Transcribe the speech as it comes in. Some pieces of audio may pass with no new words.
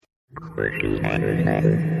Gentlemen,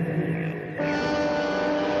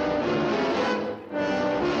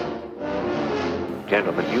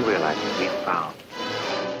 you realize that we've found.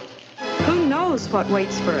 Who knows what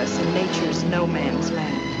waits for us in nature's no man's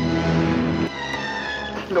land?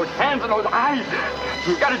 Those hands and those eyes,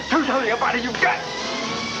 you've got to do something about it, you've got.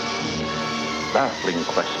 Baffling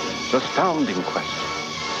questions, astounding questions.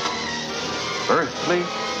 Earthly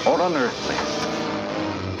or unearthly?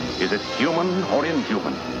 Is it human or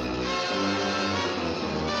inhuman?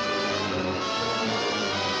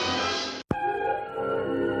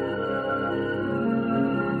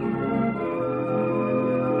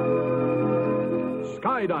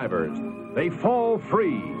 Skydivers. They fall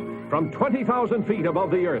free from 20,000 feet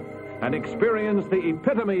above the earth and experience the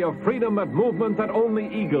epitome of freedom and movement that only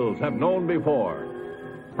eagles have known before.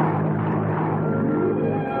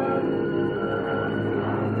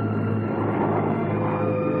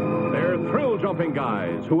 They're thrill-jumping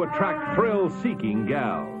guys who attract thrill-seeking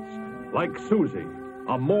gals, like Susie,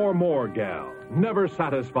 a more gal, never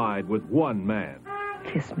satisfied with one man.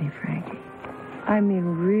 Kiss me, Frankie. I mean,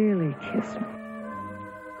 really kiss me.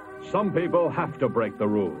 Some people have to break the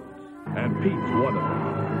rules, and Pete's one of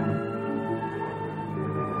them.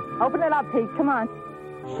 Open it up, Pete. Come on.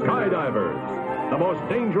 Skydivers, the most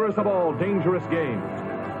dangerous of all dangerous games.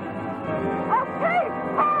 Oh, Pete!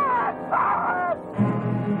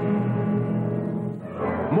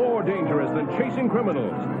 More dangerous than chasing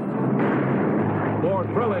criminals. More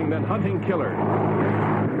thrilling than hunting killers.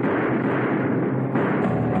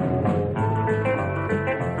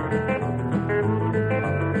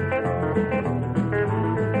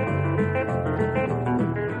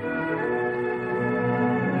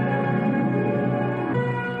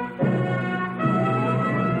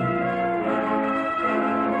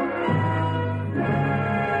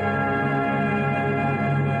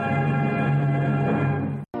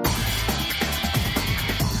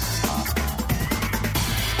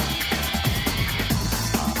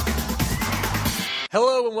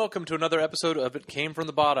 Hello and welcome to another episode of It Came From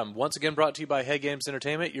the Bottom, once again brought to you by Head Games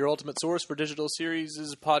Entertainment, your ultimate source for digital series,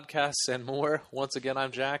 podcasts, and more. Once again,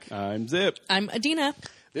 I'm Jack. I'm Zip. I'm Adina.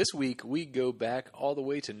 This week, we go back all the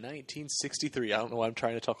way to 1963. I don't know why I'm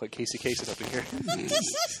trying to talk like Casey Kasem up in here.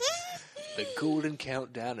 The golden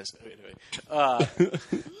countdown is... Anyway.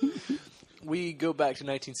 We go back to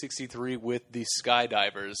 1963 with the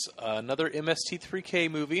Skydivers, another MST3K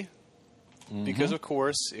movie. Mm-hmm. Because, of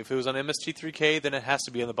course, if it was on MST3K, then it has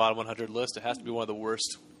to be on the bottom 100 list. It has to be one of the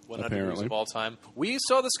worst 100 movies of all time. We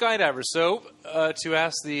saw the Skydivers, so to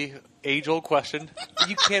ask the age-old question,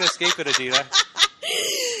 you can't escape it, Adina.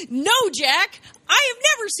 No, Jack! I have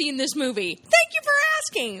never seen this movie. Thank you for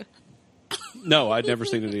asking. No, I'd never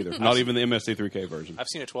seen it either. Not even the MST3K version. I've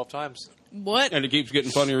seen it 12 times. What? And it keeps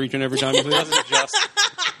getting funnier each and every time you see it. Doesn't adjust.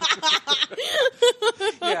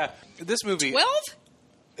 Yeah, this movie... 12?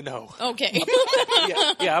 No. Okay.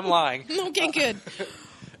 Yeah, I'm lying. Okay, good.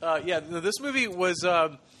 This movie was...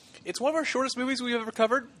 it's one of our shortest movies we've ever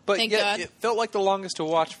covered, but Thank yet God. it felt like the longest to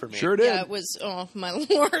watch for me. Sure did. Yeah, it was... Oh, my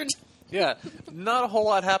Lord. Yeah, not a whole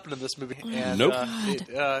lot happened in this movie. And, Nope.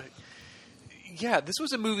 This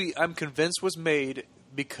was a movie I'm convinced was made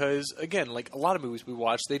because, again, like a lot of movies we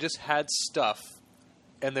watched, they just had stuff,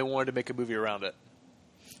 and they wanted to make a movie around it.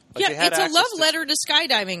 Like Yeah, it's a love letter to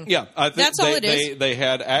skydiving. Yeah, I think that's all it is. They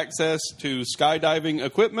had access to skydiving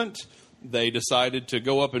equipment. They decided to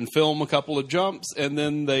go up and film a couple of jumps, and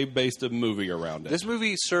then they based a movie around it. This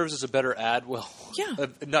movie serves as a better ad. Well, Yeah.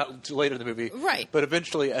 Not later in the movie, Right. But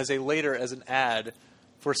eventually as an ad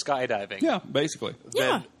for skydiving. Yeah, basically.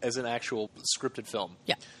 Than as an actual scripted film.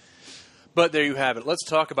 Yeah. But there you have it. Let's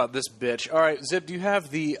talk about this bitch. All right, Zip, do you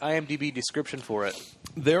have the IMDb description for it?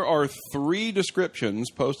 There are 3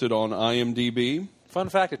 descriptions posted on IMDb. Fun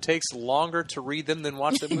fact, it takes longer to read them than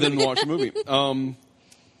watch the movie. Than watch the movie.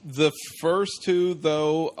 The first 2,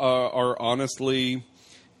 though, are honestly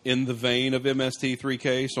in the vein of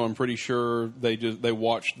MST3K, so I'm pretty sure they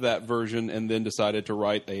watched that version and then decided to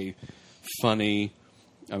write a funny,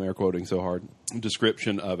 I'm air quoting so hard,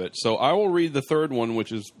 description of it. So I will read the third one,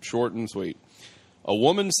 which is short and sweet. A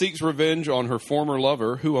woman seeks revenge on her former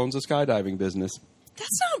lover who owns a skydiving business.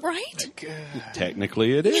 That's not right.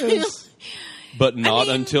 Technically it is. But not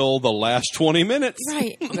until the last 20 minutes.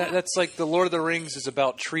 Right. That's like the Lord of the Rings is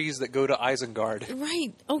about trees that go to Isengard.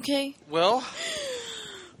 Right. Okay. Well,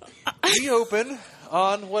 we open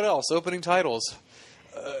on what else? Opening titles.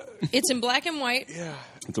 It's in black and white. Yeah.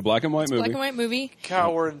 It's a black and white movie. Black and white movie.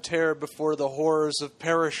 Cower in terror before the horrors of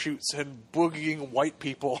parachutes and boogieing white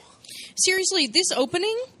people. Seriously, this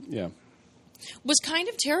opening Yeah. was kind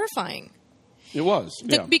of terrifying. It was,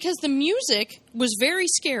 yeah. Because the music was very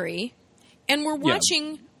scary, and we're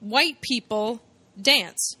watching white people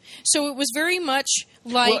dance. So it was very much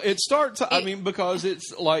like... Well, it starts, because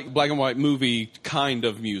it's like black and white movie kind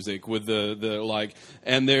of music with the like,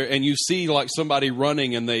 and you see like somebody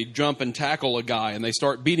running and they jump and tackle a guy and they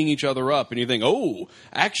start beating each other up and you think, oh,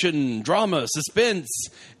 action, drama, suspense.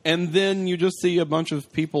 And then you just see a bunch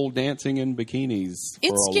of people dancing in bikinis for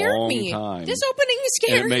a long time. This opening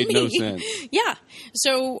scared me. And it made no sense. Yeah.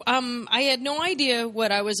 So I had no idea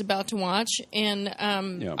what I was about to watch, and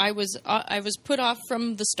I was put off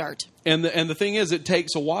from the start. And the thing is, it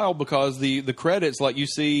takes a while because the credits, like you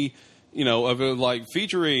see, of like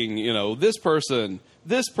featuring,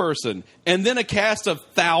 this person, and then a cast of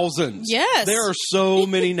thousands. Yes. There are so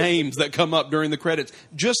many names that come up during the credits,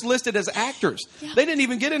 just listed as actors. Yeah. They didn't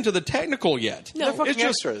even get into the technical yet. No, they're fucking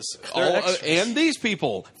extras. They're extras. And these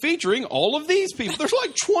people, featuring all of these people. There's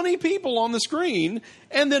like 20 people on the screen,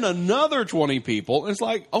 and then another 20 people. And it's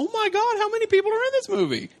like, oh my God, how many people are in this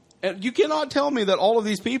movie? And you cannot tell me that all of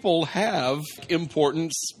these people have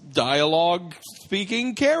important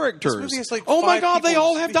dialogue-speaking characters. This movie has like oh my God, they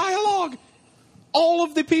all have speak. dialogue. All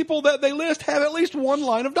of the people that they list have at least one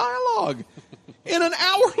line of dialogue in an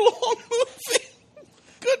hour-long movie.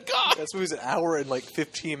 Good God. This movie's an hour and like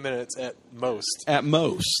 15 minutes at most. At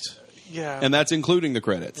most. Yeah. And that's including the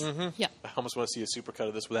credits. Mm-hmm. Yeah. I almost want to see a supercut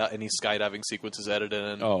of this without any skydiving sequences edited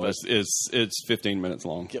in. Oh, it's 15 minutes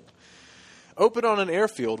long. Yep. Open on an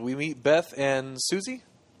airfield, we meet Beth and Susie.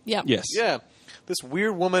 Yeah. Yes. Yeah. This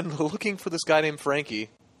weird woman looking for this guy named Frankie.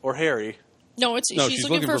 Or Harry. No, she's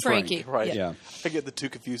looking for Frankie. Right. Yeah. I get the two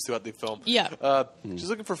confused throughout the film. Yeah. She's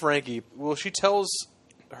looking for Frankie. Well, she tells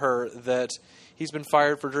her that he's been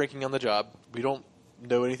fired for drinking on the job. We don't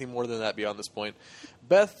know anything more than that beyond this point.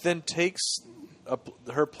 Beth then takes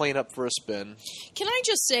her plane up for a spin. Can I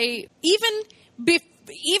just say, even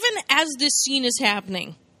as this scene is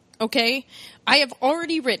happening, okay, I have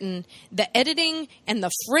already written the editing and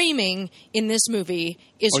the framing in this movie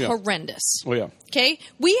is horrendous. Oh, yeah. Okay?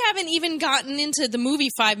 We haven't even gotten into the movie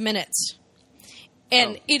 5 minutes.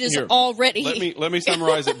 And it is Here, already... Let me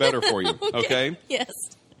summarize it better for you, okay? Yes.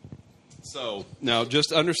 So, now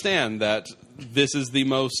just understand that this is the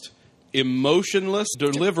most emotionless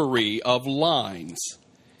delivery of lines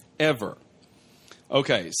ever.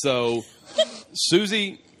 Okay, so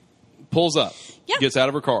Susie pulls up, gets out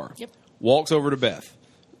of her car, walks over to Beth.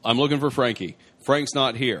 I'm looking for Frankie. Frank's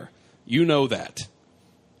not here. You know that.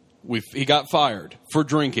 He got fired for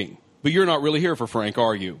drinking. But you're not really here for Frank,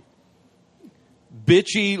 are you?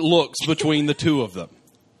 Bitchy looks between the two of them.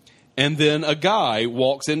 And then a guy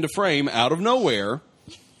walks into frame out of nowhere.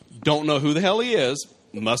 Don't know who the hell he is.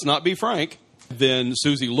 Must not be Frank. Then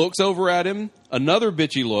Susie looks over at him. Another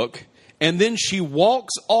bitchy look. And then she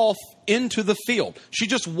walks off into the field. She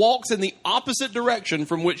just walks in the opposite direction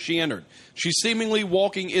from which she entered. She's seemingly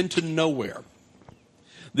walking into nowhere.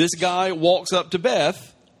 This guy walks up to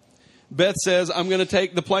Beth. Beth says, I'm going to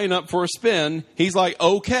take the plane up for a spin. He's like,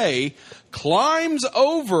 okay. Climbs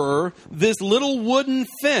over this little wooden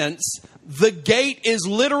fence. The gate is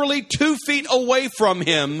literally 2 feet away from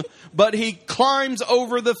him, but he climbs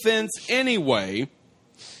over the fence anyway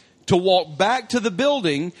to walk back to the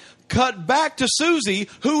building. Cut back to Susie,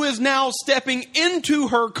 who is now stepping into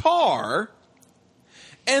her car,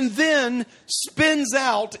 and then spins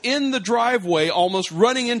out in the driveway, almost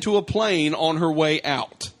running into a plane on her way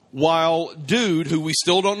out. While dude, who we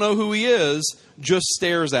still don't know who he is, just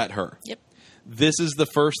stares at her. Yep. This is the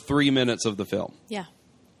first 3 minutes of the film. Yeah.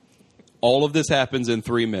 All of this happens in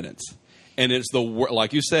 3 minutes. And it's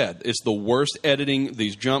like you said, it's the worst editing,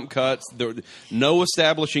 these jump cuts, no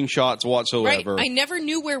establishing shots whatsoever. Right. I never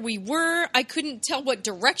knew where we were. I couldn't tell what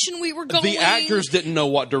direction we were going. The actors didn't know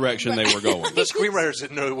what direction they were going. The screenwriters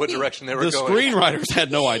didn't know what direction they were going. The screenwriters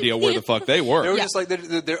had no idea where the fuck they were. They were just like,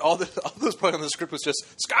 all those points on the script was just,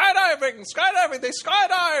 skydiving, they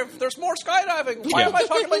skydive, there's more skydiving. Why am I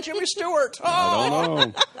talking like Jimmy Stewart? Oh. I don't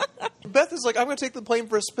know. Beth is like, I'm going to take the plane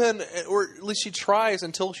for a spin, or at least she tries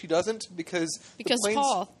until she doesn't, because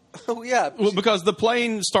Paul. Oh, yeah. Well, because the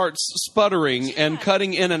plane starts sputtering and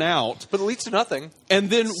cutting in and out. But it leads to nothing. And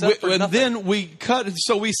then we cut.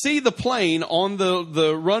 So we see the plane on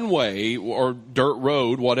the runway or dirt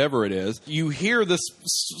road, whatever it is. You hear the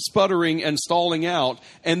sputtering and stalling out.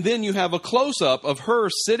 And then you have a close-up of her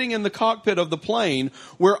sitting in the cockpit of the plane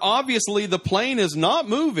where obviously the plane is not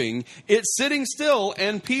moving. It's sitting still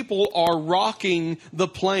and people are rocking the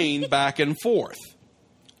plane back and forth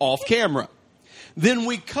off camera. Then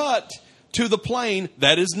we cut to the plane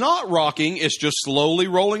that is not rocking. It's just slowly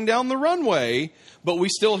rolling down the runway, but we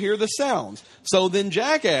still hear the sounds. So then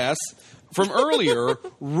Jackass from earlier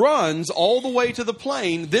runs all the way to the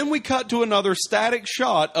plane. Then we cut to another static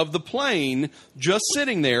shot of the plane just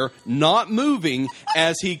sitting there, not moving,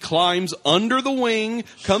 as he climbs under the wing,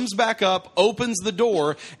 comes back up, opens the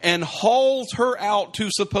door, and hauls her out to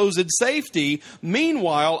supposed safety.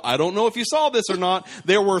 Meanwhile, I don't know if you saw this or not,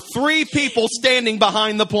 there were 3 people standing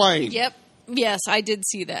behind the plane. Yep. Yes, I did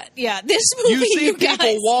see that. Yeah, this movie, You see people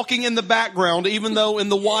guys. walking in the background, even though in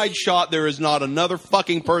the wide shot there is not another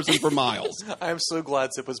fucking person for miles. I'm so glad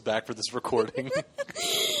Zip was back for this recording.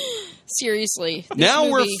 Seriously. this Now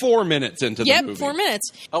movie- we're 4 minutes into the movie. Yep, 4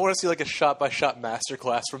 minutes. I want to see like a shot-by-shot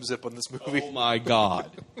masterclass from Zip on this movie. Oh my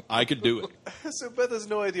God. I could do it. So Beth has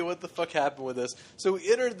no idea what the fuck happened with this. So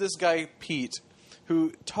we entered this guy, Pete,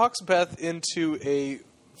 who talks Beth into a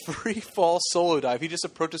free fall solo dive. He just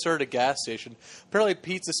approaches her at a gas station. Apparently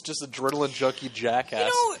Pete's just adrenaline junkie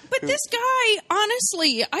jackass. But this guy,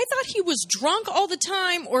 honestly, I thought he was drunk all the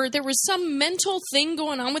time, or there was some mental thing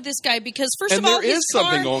going on with this guy. Because first And of all, there is his car,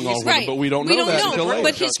 something going on with right, him, but we don't know that until later.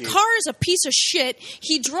 But his car is a piece of shit.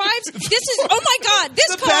 He drives. This is oh my god! This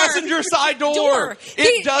The car passenger side door.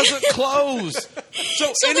 It doesn't close.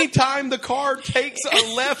 So anytime the car takes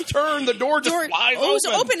a left turn, the door just flies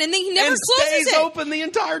open, and then he never and closes stays it. open the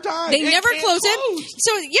entire time. They It never can't close it.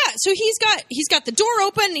 So yeah, so he's got the door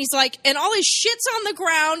open. And he's like, and all his shit's on the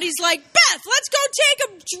ground. He's like, Beth, let's go take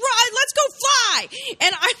a drive. Let's go fly.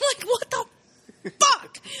 And I'm like, what the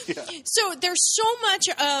fuck? Yeah. So there's so much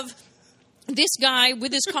of this guy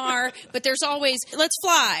with his car, but there's always, let's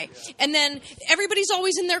fly. And then everybody's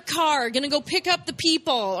always in their car, going to go pick up the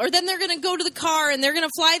people. Or then they're going to go to the car and they're going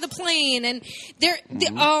to fly the plane. And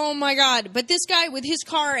oh my God. But this guy with his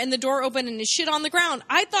car and the door open and his shit on the ground,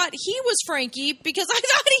 I thought he was Frankie because I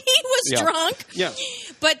thought he was drunk. Yeah.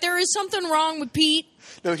 But there is something wrong with Pete.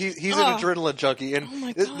 No, he's an adrenaline junkie, and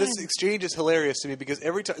my God. this exchange is hilarious to me because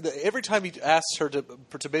every time he asks her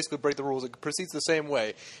to basically break the rules, it proceeds the same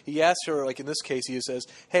way. He asks her, like in this case, he says,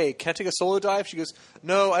 "Hey, can I take a solo dive?" She goes,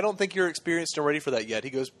 "No, I don't think you're experienced and ready for that yet." He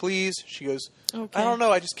goes, "Please." She goes, Okay. "I don't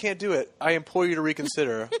know, I just can't do it. I implore you to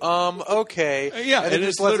reconsider." Okay, Yeah, and then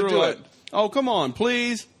it's just lets her do literally it. like, oh, come on,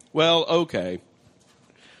 please. Well, okay.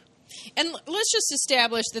 And let's just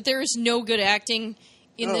establish that there is no good acting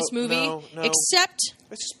in this movie, no. except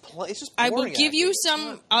It's just. I will boring give you acting.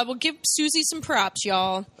 some. I will give Susie some props,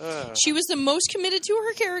 y'all. She was the most committed to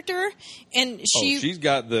her character, and She's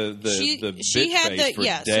got the bitch had face for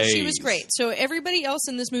so days. she was great. So everybody else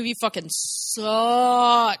in this movie fucking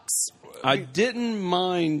sucks. I didn't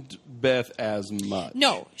mind Beth as much.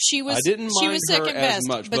 No, she was. I didn't she mind was her second as best.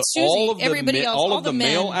 much, but but Susie, all of the everybody men, else, all all of the men,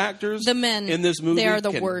 male actors, the men in this movie, they are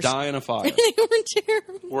the can worst. die in a fire. They were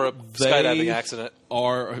terrible. Or a skydiving accident.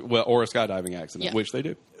 Or a skydiving accident, Yeah. which they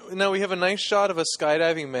do. Now we have a nice shot of a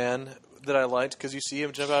skydiving man that I liked because you see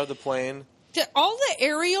him jump out of the plane. All the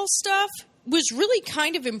aerial stuff was really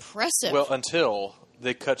kind of impressive. Well, until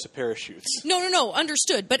they cut to parachutes. No,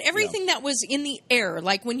 understood. But everything that was in the air,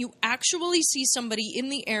 like when you actually see somebody in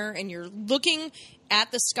the air and you're looking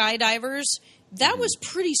at the skydivers, that was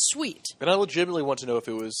pretty sweet. And I legitimately want to know if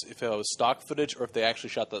it was stock footage or if they actually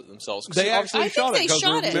shot that themselves. 'Cause They see, actually I think shot they it because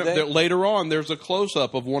shot it. later on there's a close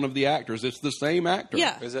up of one of the actors. It's the same actor.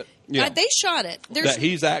 Yeah. Is it? Yeah. They shot it. That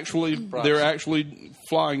he's actually they're actually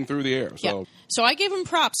flying through the air. So Yeah. So I gave him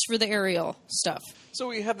props for the aerial stuff. So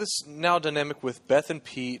we have this now dynamic with Beth and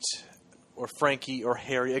Pete, or Frankie, or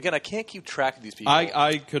Harry. Again, I can't keep track of these people.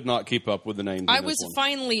 I could not keep up with the names. I in was this one.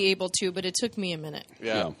 finally able to, but it took me a minute.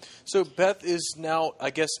 Yeah. So Beth is now, I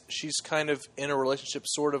guess, she's kind of in a relationship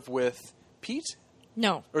sort of with Pete?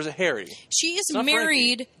 No. Or is it Harry? She is not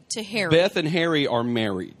married to Harry. Beth and Harry are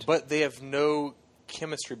married. But they have no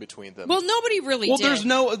chemistry between them. Well, nobody really Well, did. there's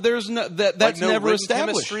no that's Like no never written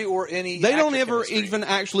established. chemistry or any. They don't actor ever chemistry. even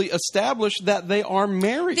actually establish that they are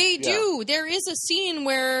married. They do. There is a scene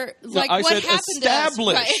where, like, I what said happened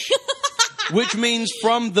establish. to us. Right. Which means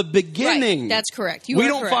from the beginning. Right. That's correct. You we are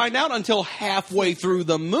don't correct. find out until halfway through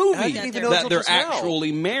the I movie didn't even know that until they're just now.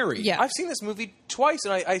 actually married. Yeah. I've seen this movie twice,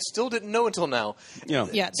 and I still didn't know until now. Yeah.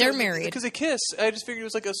 Yeah, they're married. Because they kiss. I just figured it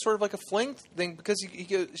was like a sort of like a fling thing. Because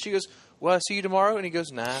she goes, "Well, I'll see you tomorrow," and he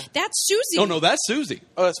goes, "Nah." That's Susie. Oh no, that's Susie.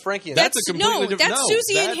 Oh, that's Frankie. And That's a completely different. that's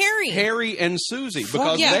Susie and that's Harry. Harry and Susie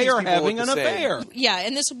because yeah. they are These people having look an the same. affair. Yeah,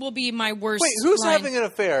 and this will be my worst. Wait, who's line. having an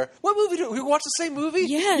affair? What movie? We watch the same movie?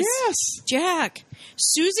 Yes. Yes. Jack.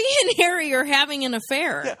 Susie and Harry are having an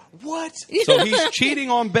affair. Yeah. What? So he's cheating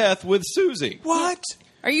on Beth with Susie. What?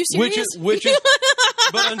 Are you serious? Which is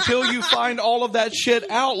But until you find all of that shit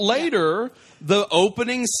out later, the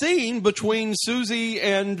opening scene between Susie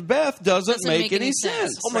and Beth doesn't make any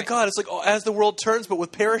sense. Oh my God, it's like As the World Turns, but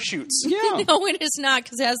with parachutes. Yeah. No, it is not,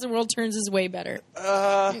 because As the World Turns is way better.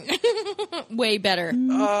 Way better.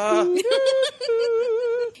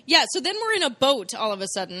 Yeah, so then we're in a boat all of a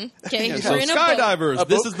sudden. Okay, Yeah, we're so in Skydivers,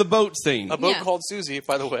 this is the boat scene. A boat Yeah. called Susie,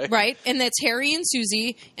 by the way. Right, and that's Harry and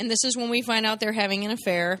Susie, and this is when we find out they're having an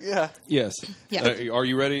affair. Yeah. Yes. Yeah. Are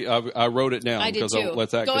you ready? I wrote it down I did because too.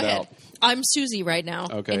 let's act Go it ahead. out. I'm Susie right now,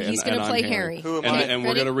 Okay, and he's going to I'm play Harry. Who am And, I? and we're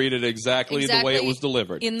Ready? going to read it exactly the way it was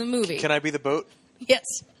delivered. in the movie. Can I be the boat? Yes.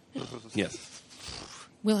 Yes.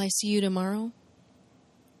 Will I see you tomorrow?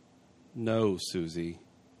 No, Susie.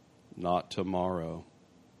 Not tomorrow.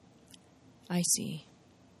 I see.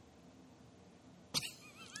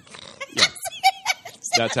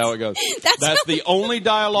 That's how it goes. That's That's the only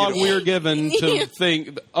dialogue You know- we're given to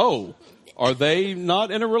think, oh, are they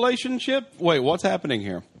not in a relationship? Wait, what's happening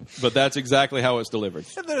here? But that's exactly how it's delivered.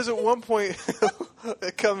 And there's at one point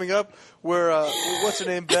coming up where, what's her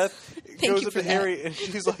name, Beth, goes you up for to that. Harry and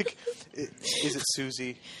she's like, is it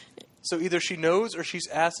Susie? So either she knows or she's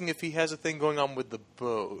asking if he has a thing going on with the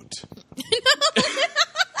boat.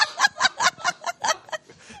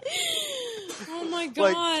 Oh my Like,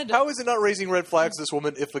 God. how is it not raising red flags to this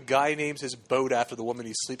woman if a guy names his boat after the woman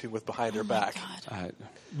he's sleeping with behind her back?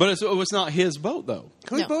 But it's not his boat, though.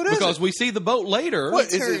 Whose No. boat is Because it? we see the boat later. What,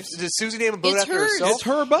 It's hers. did Susie name a boat It's after hers. herself? It's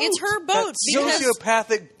her boat. It's her boat. That because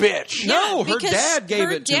sociopathic bitch. Yeah, No, her because dad gave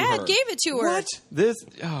her it to dad her. gave it to her. What? This,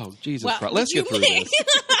 oh, Jesus Well, Christ. Let's you get through may-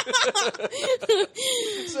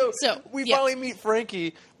 this. So we yeah. finally meet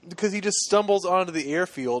Frankie because he just stumbles onto the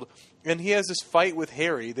airfield and he has this fight with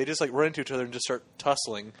Harry. They just like run into each other and just start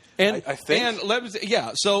tussling. And I think. and let me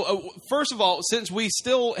yeah. So first of all, since we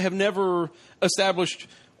still have never established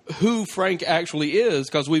who Frank actually is,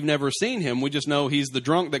 because we've never seen him, we just know he's the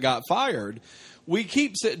drunk that got fired. We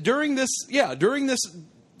keep during this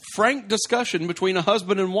frank discussion between a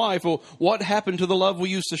husband and wife, or what happened to the love we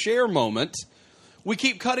used to share moment. We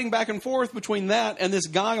keep cutting back and forth between that and this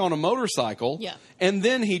guy on a motorcycle. Yeah. And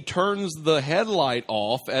then he turns the headlight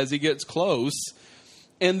off as he gets close.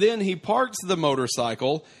 And then he parks the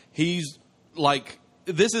motorcycle. He's like,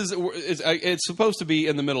 it's supposed to be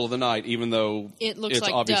in the middle of the night, even though It looks it's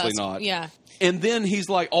like obviously dusk. not. Yeah. And then he's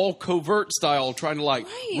like all covert style trying to like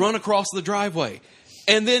Right. run across the driveway.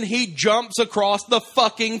 And then he jumps across the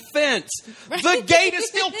fucking fence. Right. The gate is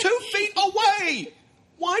still 2 feet away.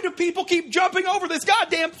 Why do people keep jumping over this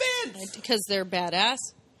goddamn fence? Because they're badass.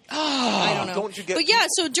 I don't know. Don't you get- But yeah,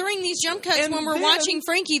 so during these jump cuts, And when we're then- watching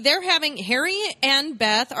Frankie, Harry and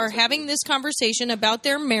Beth are having this conversation about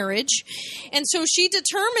their marriage. And so she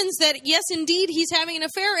determines that, yes, indeed, he's having an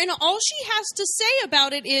affair. And all she has to say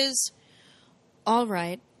about it is, all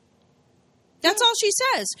right. That's all she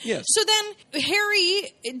says. Yes. So then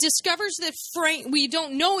Harry discovers that we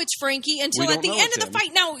don't know it's Frankie until We at don't the know end it's of the him.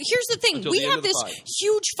 fight. Now, here's the thing. Until We the end have of the this fight.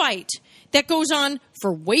 huge fight that goes on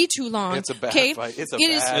for way too long. It's a bad okay? fight. It's a It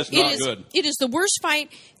is- bad It's not good. It is the worst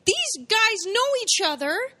fight. These guys know each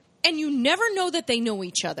other, and you never know that they know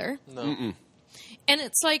each other. No. And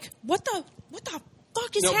it's like, what the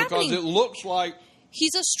fuck is No, happening? because it looks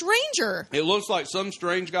like some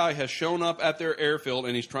strange guy has shown up at their airfield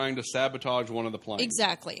and he's trying to sabotage one of the planes.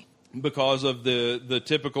 Exactly. Because of the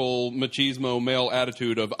typical machismo male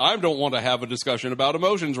attitude of, I don't want to have a discussion about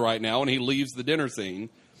emotions right now, and he leaves the dinner scene.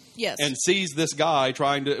 Yes. And sees this guy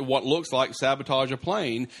trying to, what looks like, sabotage a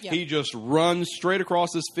plane. Yeah. He just runs straight across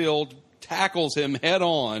this field, tackles him head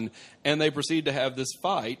on, and they proceed to have this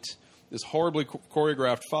fight, this horribly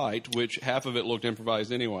choreographed fight, which half of it looked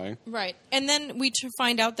improvised anyway. Right. And then we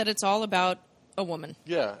find out that it's all about a woman.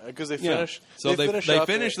 Yeah, because they Yeah. finish. So they up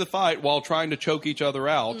finish the fight while trying to choke each other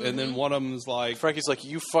out, and then one of them's like, Frankie's like,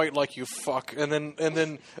 "You fight like you fuck," and then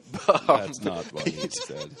 "That's not what he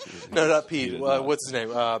said." No, not He Pete. did not. What's his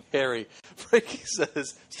name? Harry. Frankie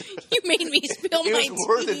says, You made me spill It my was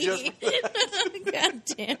worth it tea. just God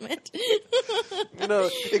damn it. you know,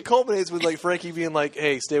 it culminates with like Frankie being like,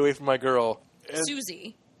 "Hey, stay away from my girl." And,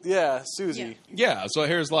 Susie. yeah, Susie. Yeah, so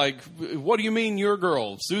here's like, what do you mean your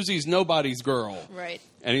girl? Susie's nobody's girl. Right.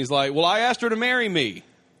 And he's like, well, I asked her to marry me.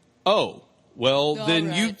 Oh, well, All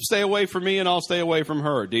then you right. stay away from me and I'll stay away from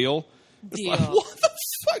her. Deal? It's like, Deal. what the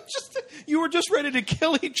fuck? You were just ready to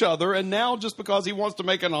kill each other, and now just because he wants to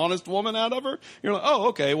make an honest woman out of her, you're like, oh,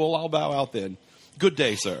 okay, well, I'll bow out then. Good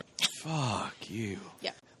day, sir. Fuck you.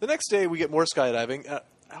 Yeah. The next day, we get more skydiving.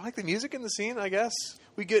 I like the music in the scene, I guess.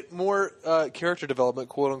 We get more character development,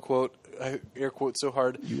 quote unquote, I air quote so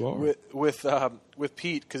hard. You are. With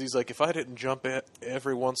Pete, because he's like, if I didn't jump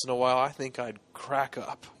every once in a while, I think I'd crack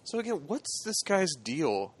up. So again, what's this guy's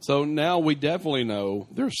deal? So now we definitely know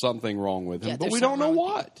there's something wrong with him, Yeah, but there's we don't know something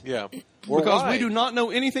wrong what. Yeah. Because why? we do not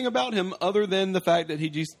know anything about him other than the fact that he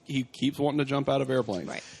keeps wanting to jump out of airplanes.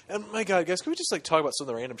 Right. And my God, guys, can we just like talk about some of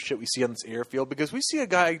the random shit we see on this airfield? Because we see a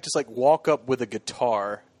guy just like walk up with a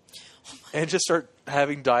guitar and just start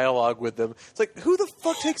having dialogue with them. It's like, who the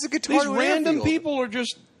fuck takes a guitar These to an random airfield? people are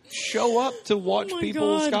just show up to watch Oh my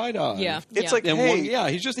people God. skydive. Yeah. It's like, And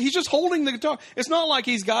hey, he's just holding the guitar. It's not like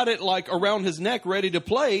he's got it like around his neck ready to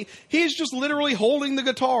play. He's just literally holding the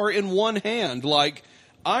guitar in one hand, like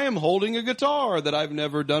I am holding a guitar that I've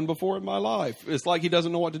never done before in my life. It's like he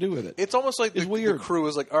doesn't know what to do with it. it's almost like It's the weird. crew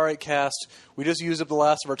is like, all right, cast, we just used up the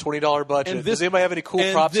last of our $20 budget. Does anybody have any cool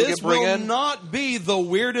and props we this can bring will in? not be the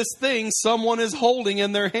weirdest thing someone is holding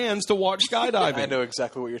in their hands to watch skydiving. I know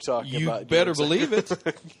exactly what you're talking You about. better believe it.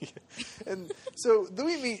 And so then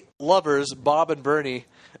we meet lovers, Bob and Bernie,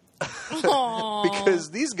 because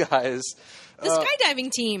these guys, The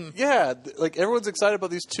skydiving team. yeah, like everyone's excited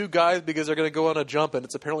about these two guys because they're going to go on a jump, and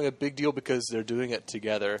it's apparently a big deal because they're doing it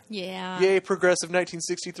together. Yeah. Yay, progressive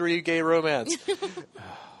 1963 gay romance.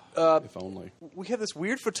 If only. We have this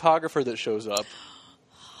weird photographer that shows up.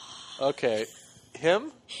 Okay.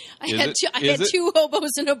 Him? I Is had it? two, I Is had it? 2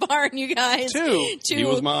 hobos in a barn, you guys. Two? He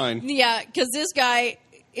was mine. Yeah, because this guy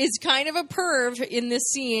is kind of a perv in this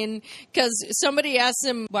scene because somebody asked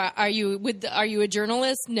him, well, are you a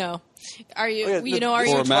journalist? No. Are you, Oh, yeah, are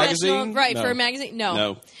you For a a professional? magazine? Right, No. for a magazine? No.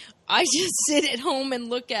 No. I just sit at home and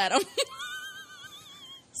look at him.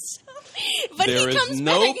 But There he is comes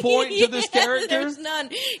no back. point to this character. There's none.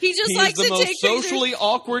 He just He's likes the to most take pictures. socially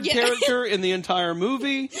awkward Yeah. character in the entire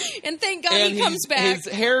movie. And thank God And he comes back. his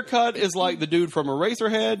haircut is like the dude from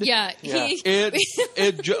Eraserhead. Yeah, Yeah.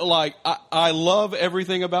 I love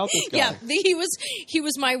everything about this guy. Yeah, he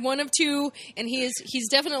was my one of two, and he's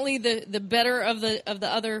definitely the better of the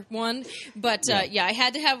other one. But yeah, I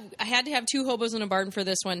had to have 2 hobos in a barn for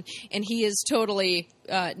this one, and he is totally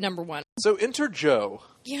number one. So enter Joe.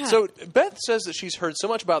 Yeah. So Beth says that she's heard so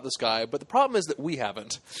much about this guy, but the problem is that we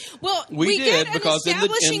haven't. Well, We did get an because in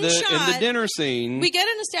establishing the shot. dinner scene, We get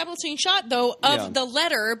an establishing shot, though, of Yeah. the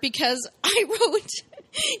letter because I wrote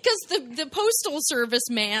because the postal service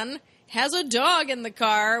man has a dog in the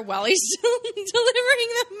car while he's still delivering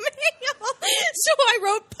the mail. So I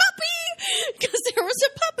wrote puppy because there was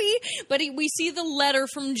a puppy, but we see the letter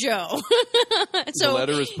from Joe. So the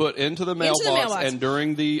letter is put into the mailbox, mailbox. and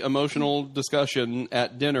during the emotional discussion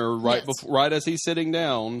at dinner, right Yes. right as he's sitting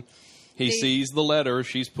down, he sees the letter.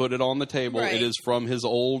 She's put it on the table. Right. It is from his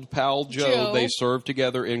old pal Joe. Joe. They served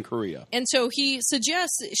together in Korea. And so she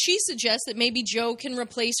suggests that maybe Joe can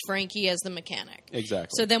replace Frankie as the mechanic.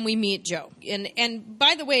 Exactly. So then we meet Joe. And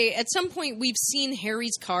by the way, at some point we've seen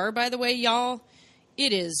Harry's car, by the way, y'all.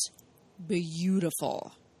 It is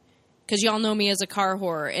beautiful. Because y'all know me as a car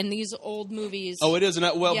whore. And these old movies. Oh, it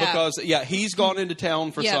isn't. Well, Yeah. because he's gone into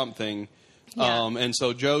town for Yeah. something. Yeah. And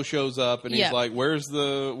so Joe shows up and he's Yeah. like, "Where's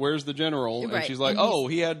the general?" And Right. she's like, And he's- "Oh,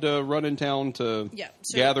 he had to run in town to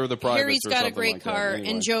So gather the privates." Harry's or got a something great like that. car, Anyway.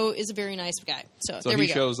 and Joe is a very nice guy. So there he we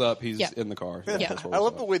go. shows up. He's Yeah. in the car. Yeah. That's what I it's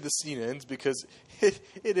love the about. way the scene ends because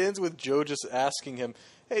it ends with Joe just asking him,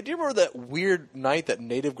 "Hey, do you remember that weird night that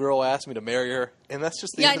native girl asked me to marry her?" And that's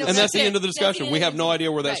just the Yeah, end I know. of And the that's the it. end of the That's discussion. the We end have of no the-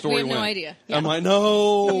 idea where that Right, story we have went. no idea. I'm Yeah. like,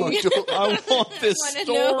 no, don't- I want this Wanna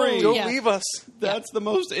story. know. Don't Yeah. leave us. That's the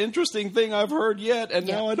most interesting thing I've heard yet, and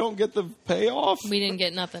Yeah. now I don't get the payoff. We didn't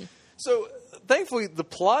get nothing. So thankfully, the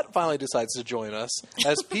plot finally decides to join us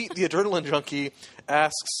as Pete, the adrenaline junkie,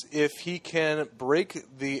 asks if he can break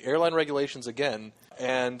the airline regulations again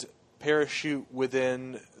and parachute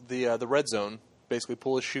within the red zone. Basically,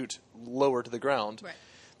 pull his chute lower to the ground. Right.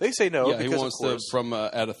 They say no Yeah, he because wants of to course. from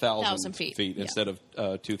at 1,000 feet. Yeah. instead of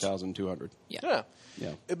 2,200. Yeah.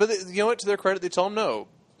 Yeah. But you know what? To their credit, they tell him no.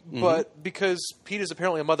 But because Pete is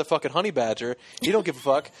apparently a motherfucking honey badger, he don't give a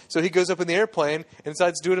fuck. So he goes up in the airplane and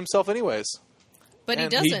decides to do it himself anyways. But he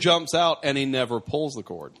And doesn't. He jumps out and he never pulls the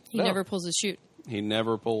cord. He No. never pulls his chute. He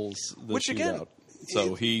never pulls the Which chute again, out.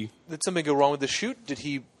 So he Did something go wrong with the chute? Did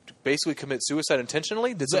he basically commit suicide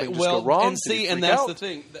intentionally? Did something just well, go wrong? and Did he see, and freak that's out? the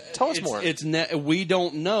thing. Tell us It's- more. We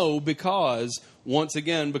don't know because once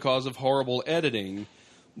again, because of horrible editing,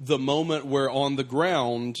 the moment we're on the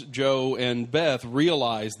ground, Joe and Beth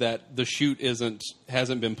realize that the chute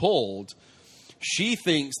hasn't been pulled. She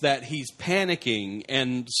thinks that he's panicking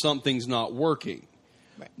and something's not working.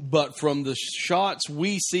 Right. But from the shots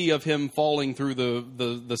we see of him falling through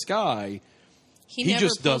the sky, He He never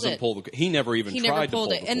just pulled doesn't it. pull the. He never even He tried never to pulled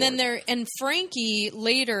pull it. the And then cord. and Frankie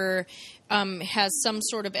later has some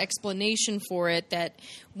sort of explanation for it, that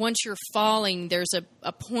once you're falling, there's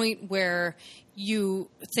a point where you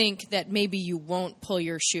think that maybe you won't pull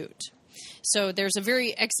your chute. So there's a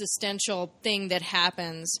very existential thing that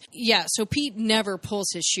happens. Yeah, so Pete never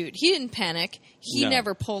pulls his chute. He didn't panic. He No.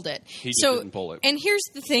 never pulled it. He just didn't pull it. And here's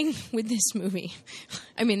the thing with this movie.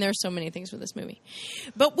 I mean, there's so many things with this movie.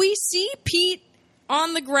 But we see Pete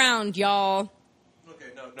on the ground, y'all. Okay,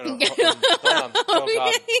 no. Hold on. Oh,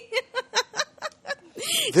 God.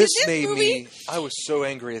 This made me. I was so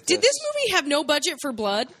angry at this. Did this movie have no budget for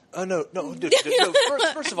blood? Oh, no. Dude, no.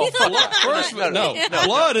 First of all, fuck that. First, no,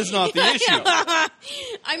 blood is not the issue.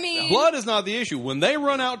 I mean, Blood is not the issue. When they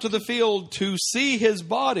run out to the field to see his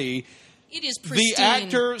body, it is pristine. the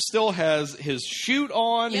actor still has his chute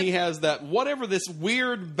on. Yep. He has that whatever this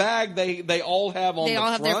weird bag they all have on They the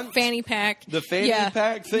all have front. their fanny pack. The fanny Yeah.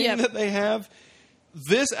 pack thing Yep. that they have.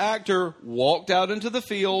 This actor walked out into the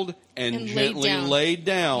field and And gently laid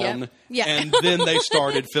down, Yep. Yeah. and then they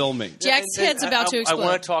started filming. Jack's head's about to explode. I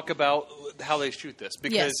want to talk about how they shoot this,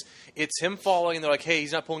 because it's him falling, and they're like, hey,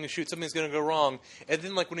 he's not pulling the chute, something's going to go wrong. And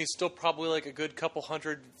then, like, when he's still probably, like, a good couple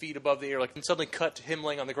hundred feet above the air, like, and suddenly cut to him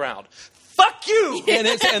laying on the ground. Fuck you! And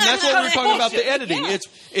that's what we were talking about, the editing. Yeah.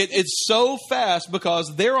 It's so fast because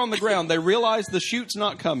they're on the ground. They realize the chute's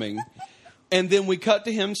not coming. And then we cut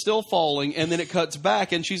to him still falling, and then it cuts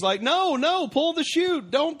back, and she's like, no, pull the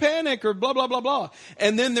chute, don't panic, or blah, blah, blah, blah.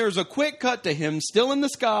 And then there's a quick cut to him still in the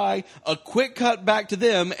sky, a quick cut back to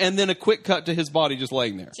them, and then a quick cut to his body just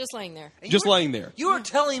laying there. Just laying there. Just laying there. You are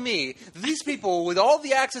telling me that these people, with all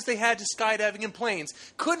the access they had to skydiving and planes,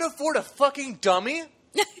 couldn't afford a fucking dummy?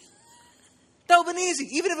 That would have been easy.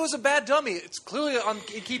 Even if it was a bad dummy, it's clearly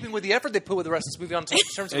in keeping with the effort they put with the rest of this movie in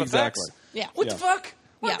terms of Exactly. effects. Yeah. What the fuck?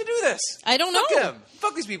 Why Yeah. did they do this? I don't Fuck know. them.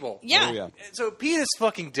 Fuck these people. Yeah. Oh, yeah. So Pete is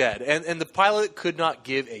fucking dead, and the pilot could not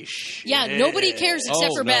give a shit. Yeah, nobody cares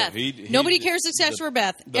except Oh, for no, Beth. he- Nobody cares except for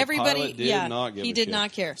Beth. The Everybody, pilot did yeah, not give he a did shit.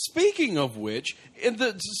 not care. Speaking of which,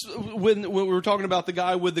 when we were talking about the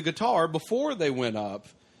guy with the guitar before they went up,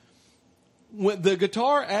 when the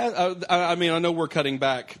guitar, I mean, I know we're cutting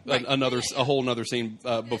back Right. a whole nother scene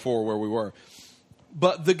before where we were,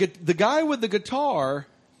 but the guy with the guitar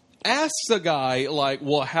asks a guy like,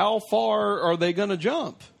 "Well, how far are they going to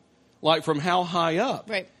jump? Like from how high up?"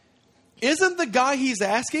 Right. Isn't the guy he's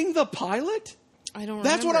asking the pilot? I don't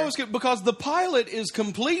That's what I remember. was because the pilot is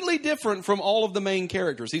completely different from all of the main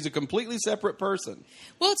characters. He's a completely separate person.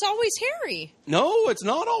 Well, it's always Harry. No, it's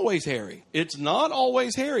not always Harry. It's not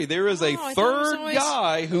always Harry. There is a I thought it was third always-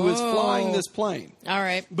 guy who is Whoa. flying this plane. All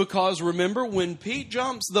right. Because remember, when Pete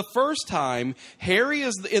jumps the first time, Harry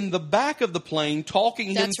is in the back of the plane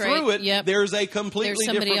talking That's him through right. it. Yep. There's a completely There's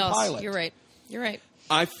somebody different else. pilot. You're right. You're right.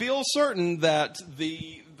 I feel certain that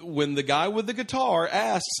when the guy with the guitar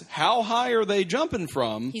asks how high are they jumping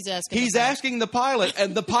from, He's asking the pilot,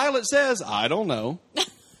 and the pilot says, "I don't know."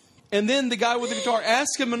 And then the guy with the guitar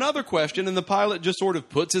asks him another question, and the pilot just sort of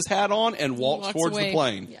puts his hat on and walks towards away. the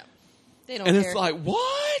plane. Yeah. They don't And care. it's like,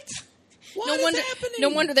 what? What is happening? No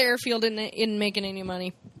wonder the airfield isn't making any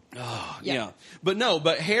money. Yeah.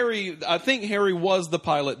 But Harry, I think Harry was the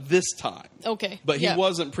pilot this time. Okay. But he Yeah.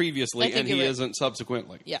 wasn't previously, I think and he you're right. isn't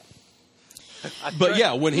subsequently. Yeah. But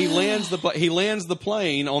yeah, when he lands the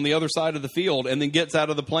plane on the other side of the field, and then gets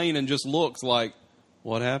out of the plane and just looks like,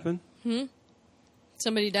 what happened?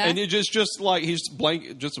 Somebody died. And it just like he's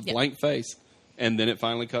blank, just a blank face, and then it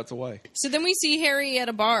finally cuts away. So then we see Harry at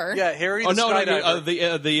a bar. Yeah, Harry the Oh no, skydiver.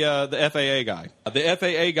 the FAA guy. The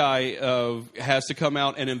FAA guy has to come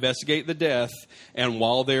out and investigate the death, and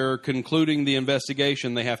while they're concluding the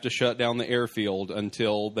investigation, they have to shut down the airfield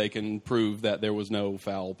until they can prove that there was no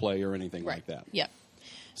foul play or anything like that. Yeah.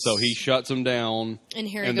 So he shuts them down, And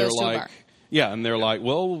Harry they're goes to a like, bar. yeah, and they're like,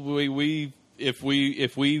 well, if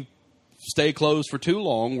we stay closed for too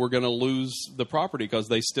long, we're going to lose the property because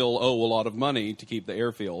they still owe a lot of money to keep the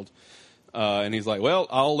airfield. And he's like, well,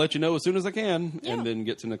 I'll let you know as soon as I can, and then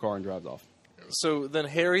gets in the car and drives off. So then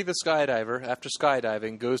Harry the skydiver, after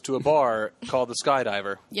skydiving, goes to a bar called the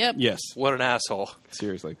Skydiver. Yep. Yes, What an asshole.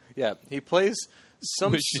 seriously. Yeah, he plays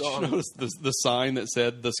some Which, did you song. notice the sign that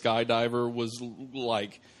said the Skydiver was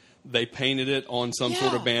like they painted it on some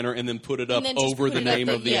sort of Yeah. banner and then put it up And then just over put the it up name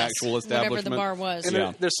there, of the yes, actual establishment? Whatever the bar was. And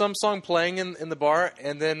Yeah. there's some song playing in the bar,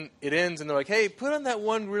 and then it ends, and they're like, hey, put on that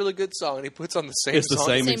one really good song. And he puts on the same It's the song.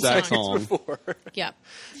 same Same exact song. song. Before. Yeah.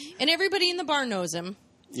 And everybody in the bar knows him.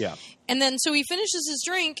 Yeah. And then so he finishes his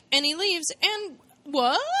drink and he leaves, and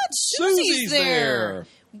what? Susie's there.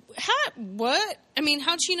 What? I mean,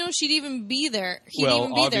 how'd she know she'd even be there?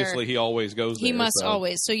 Obviously, he always goes there. He must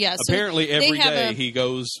always. So, yeah. Apparently, every day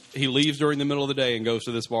he leaves during the middle of the day and goes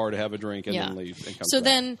to this bar to have a drink and then leaves. And comes so back.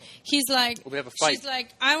 then he's like, we have a fight. She's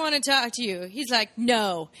like, I want to talk to you. He's like,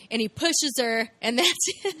 no. And he pushes her, and that's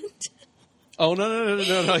it. Oh, no.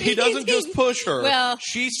 He doesn't just push her. Well,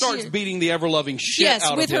 she starts beating the ever-loving shit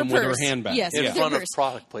out of him with her handbag. Yes, in front of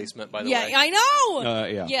product placement, by the way. Yeah, I know.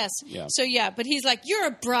 Yeah. Yes. Yeah. So, but he's like, you're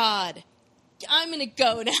a broad. I'm going to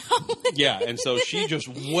go now. Yeah, and so she just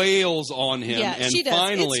wails on him. Yeah, and she does.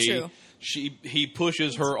 Finally, it's true. he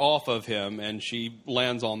pushes her off of him, and she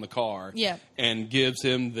lands on the car. Yeah. And gives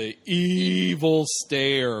him the evil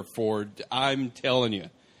stare I'm telling you.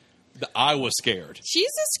 I was scared. She's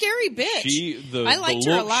a scary bitch. I liked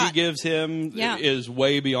the her look a lot. she gives him is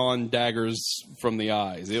way beyond daggers from the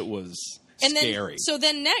eyes. It was scary.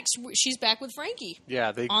 Then next, she's back with Frankie.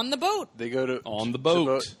 Yeah, on the boat. They go to on the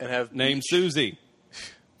boat and have named Susie.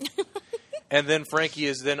 And then Frankie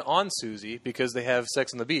is then on Susie because they have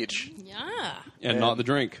sex on the beach. Yeah, and not the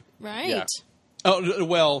drink. Right. Yeah. Oh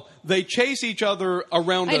well, they chase each other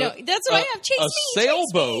around. I know. That's why I have chase me,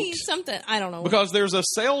 sailboat. Chase me, something I don't know. Because there's a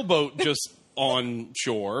sailboat just on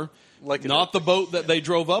shore, like not the boat that they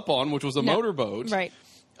drove up on, which was a motorboat. Right.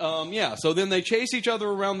 So then they chase each other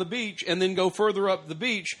around the beach and then go further up the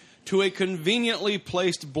beach to a conveniently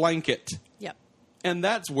placed blanket. Yep. And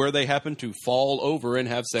that's where they happen to fall over and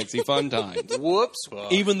have sexy fun times. Whoops.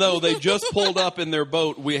 Even though they just pulled up in their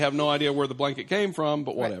boat, we have no idea where the blanket came from,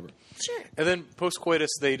 but whatever. Sure. And then post-coitus,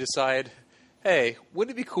 they decide, hey,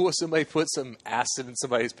 wouldn't it be cool if somebody put some acid in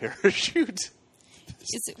somebody's parachute?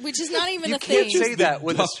 Which is not even you a thing. You can't say that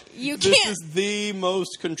with this. You This can't. is the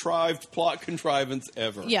most contrived plot contrivance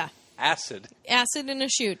ever. Yeah. Acid. Acid in a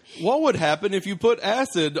chute. What would happen if you put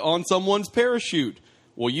acid on someone's parachute?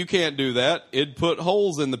 Well, you can't do that. It'd put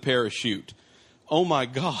holes in the parachute. Oh, my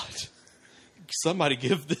God. Somebody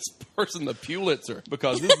give this person the Pulitzer,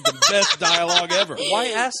 because this is the best dialogue ever. Why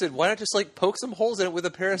acid? Why not just poke some holes in it with a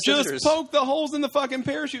pair of scissors? Just poke the holes in the fucking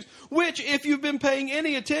parachutes. Which, if you've been paying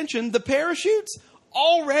any attention, the parachutes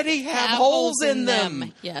already have holes in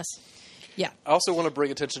them. Yes. Yeah. I also want to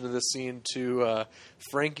bring attention to this scene to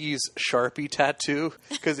Frankie's Sharpie tattoo,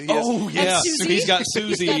 because he has He's got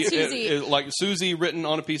Susie, He's got Susie. like Susie written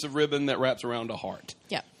on a piece of ribbon that wraps around a heart.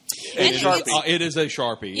 Yeah. And it is a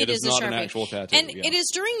Sharpie. It is not an actual tattoo. And it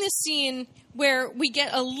is during this scene where we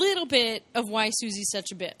get a little bit of why Susie's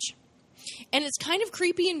such a bitch. And it's kind of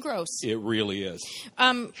creepy and gross. It really is.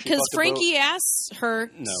 Because Frankie asks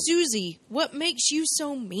her, Susie, what makes you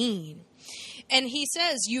so mean? And he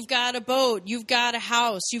says, you've got a boat, you've got a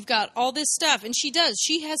house, you've got all this stuff. And she does.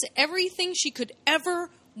 She has everything she could ever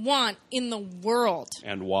want in the world.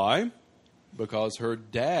 And why? Because her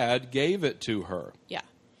dad gave it to her. Yeah.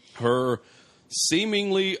 Her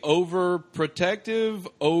seemingly overprotective,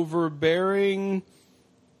 overbearing,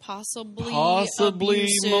 possibly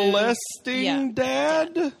abusive, molesting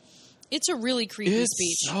dad. Yeah. It's a really creepy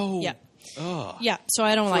speech. Yeah, so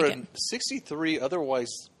I don't like it. 63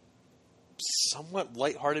 otherwise somewhat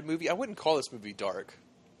lighthearted movie. I wouldn't call this movie dark.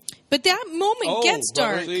 But that moment gets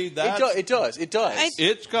dark. See, it does.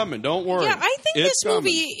 It's coming. Don't worry. Yeah, I think this movie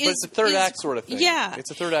is. But it's a third act sort of thing. Yeah, it's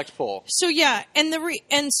a third act pull. So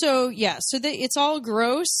it's all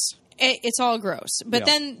gross. It's all gross. But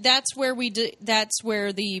then that's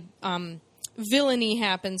where the villainy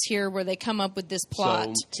happens here, where they come up with this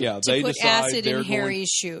plot to they put decide acid in Harry's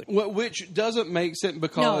chute, which doesn't make sense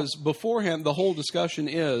because beforehand the whole discussion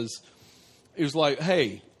is like,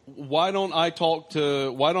 hey, why don't I talk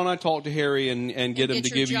to Harry and get him to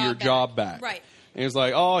give you your job back? Right. And he's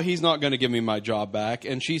like, oh, he's not going to give me my job back.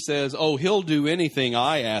 And she says, oh, he'll do anything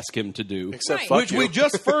I ask him to do. Except fuck which you. we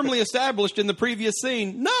just firmly established in the previous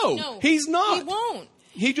scene. No, he's not. He won't.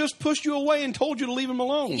 He just pushed you away and told you to leave him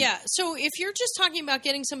alone. Yeah, so if you're just talking about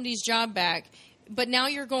getting somebody's job back, but now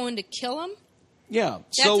you're going to kill him? Yeah.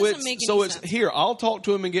 It's here, I'll talk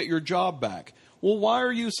to him and get your job back. Well, why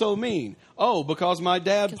are you so mean? Oh, because my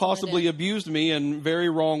dad possibly abused me in very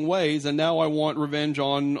wrong ways, and now I want revenge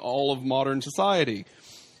on all of modern society.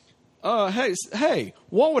 Hey,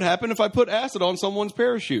 what would happen if I put acid on someone's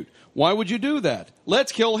parachute? Why would you do that?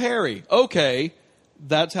 Let's kill Harry. Okay.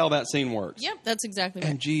 That's how that scene works. Yep, that's exactly right.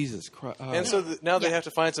 And Jesus Christ. And so now they have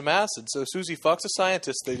to find some acid. So Susie fucks a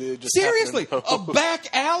scientist. They just seriously, a back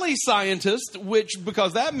alley scientist,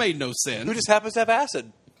 because that made no sense. Who just happens to have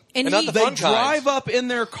acid. And not the they fun drive kinds. up in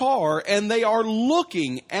their car and they are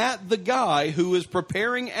looking at the guy who is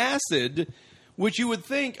preparing acid, which you would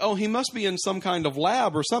think, oh, he must be in some kind of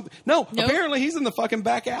lab or something. No, apparently he's in the fucking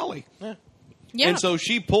back alley. Yeah. Yeah. And so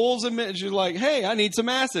she pulls him in. She's like, hey, I need some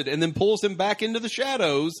acid. And then pulls him back into the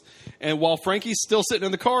shadows. And while Frankie's still sitting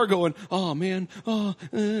in the car going, oh, man, like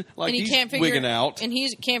and he he's can't figure, wigging out. And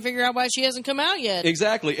he can't figure out why she hasn't come out yet.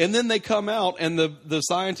 Exactly. And then they come out, and the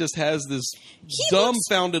scientist has this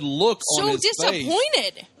dumbfounded look on his face. So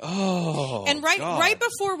disappointed. Oh, and right God.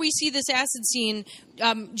 before we see this acid scene,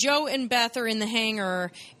 Joe and Beth are in the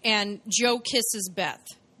hangar, and Joe kisses Beth.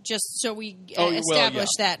 Just so we establish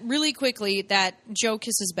that really quickly, that Joe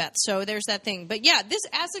kisses Beth. So there's that thing. But yeah, this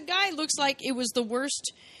acid guy looks like it was the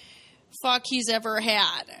worst fuck he's ever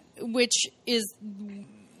had, which is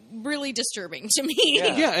really disturbing to me.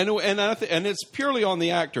 Yeah, and it's purely on the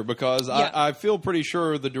actor, because I feel pretty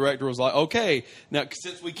sure the director was like, okay, now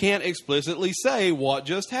since we can't explicitly say what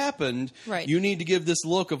just happened, right, you need to give this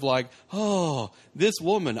look of like, oh, this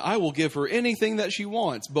woman, I will give her anything that she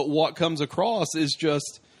wants. But what comes across is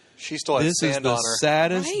just, she still has this is sand the on her.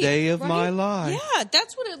 saddest day of my life. Yeah,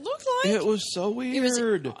 that's what it looked like. It was so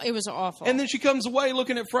weird. It was awful. And then she comes away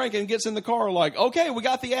looking at Frank and gets in the car like, okay, we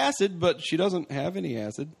got the acid, but she doesn't have any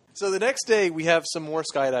acid. So the next day, we have some more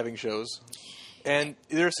skydiving shows, and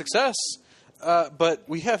they're a success. But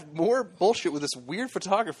we have more bullshit with this weird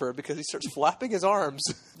photographer because he starts flapping his arms.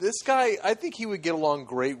 This guy, I think he would get along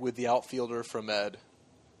great with the outfielder from Ed.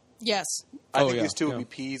 Yes. I think these two would be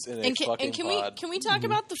peas in a fucking pod. Can we talk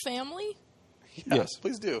about the family? Yeah, yes,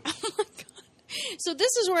 please do. Oh my God. So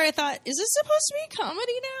this is where I thought, is this supposed to be a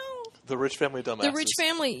comedy now? The rich family dumbasses. The rich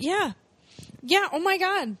family, yeah. Yeah, oh my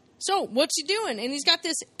God. So, what's he doing? And he's got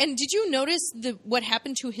this. And did you notice what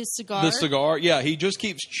happened to his cigar? The cigar, yeah, he just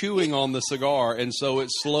keeps chewing on the cigar, and so it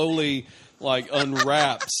slowly like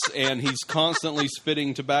unwraps, and he's constantly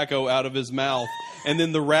spitting tobacco out of his mouth, and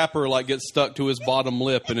then the wrapper like gets stuck to his bottom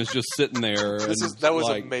lip and is just sitting there. That was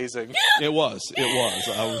like, amazing. It was.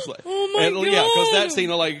 I was like, oh my God. Yeah, because that scene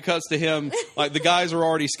like cuts to him, like the guys are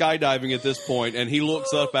already skydiving at this point, and he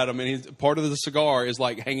looks up at him, and he's part of the cigar is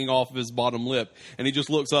like hanging off of his bottom lip, and he just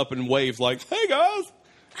looks up and waves like, "Hey guys."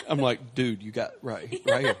 I'm like, dude, you got right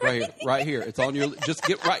here. It's on your. Just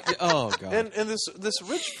get right. Oh God. And this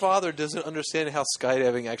rich father doesn't understand how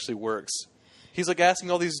skydiving actually works. He's like asking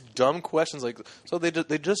all these dumb questions, like, so they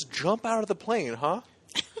just jump out of the plane, huh?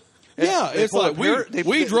 Yeah, it's like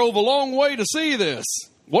we drove a long way to see this.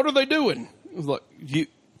 What are they doing? It was like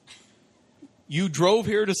you drove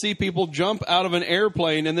here to see people jump out of an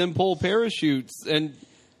airplane and then pull parachutes, and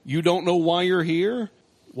you don't know why you're here.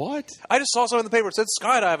 What? I just saw something in the paper. It said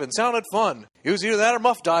skydiving. Sounded fun. It was either that or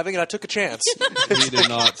muff diving, and I took a chance. He did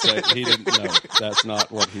not say. He didn't. No, that's not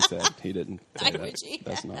what he said. He didn't say that.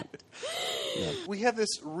 That's not. Yeah. We have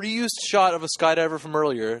this reused shot of a skydiver from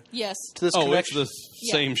earlier. Yes. To this connection. It's the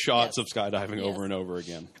same shots of skydiving over and over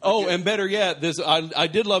again. Oh, and better yet, this I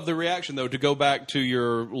did love the reaction though. To go back to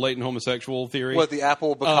your latent homosexual theory, what the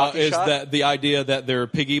Apple Bukkake is shot? that the idea that they're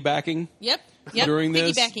piggybacking? Yep. During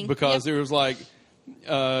this, piggybacking. because there was like.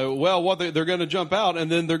 They're going to jump out and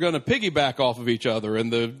then they're going to piggyback off of each other,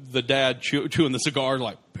 and the dad chewing the cigar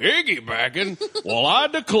like, piggybacking? Well, I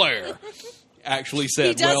declare. Actually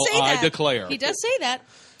said, well, I declare. He does say that.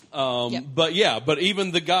 But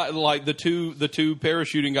even the guy, like the two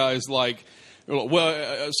parachuting guys, like,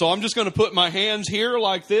 so I'm just going to put my hands here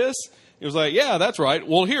like this. It was like, yeah, that's right.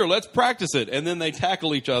 Well, here, let's practice it. And then they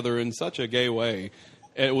tackle each other in such a gay way.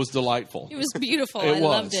 It was delightful. It was beautiful. I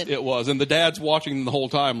loved it. It was. And the dad's watching them the whole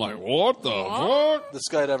time like, what the fuck? The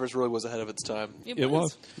Skydivers really was ahead of its time. It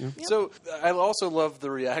was. Yeah. So I also love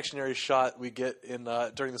the reactionary shot we get in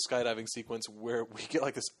during the skydiving sequence where we get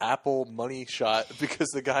like this Apple money shot because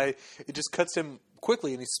the guy, it just cuts him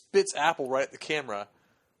quickly and he spits Apple right at the camera.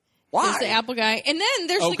 Why? There's the Apple guy. And then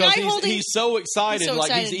there's the guy holding... He's so excited,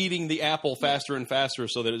 like he's eating the apple faster and faster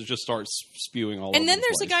so that it just starts spewing all over the place. And then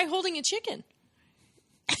there's the guy holding a chicken.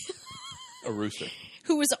 A rooster.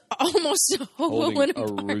 Who was almost holding a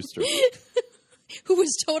rooster. Who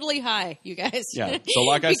was totally high, you guys. Yeah. So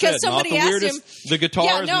like I said, not the weirdest. The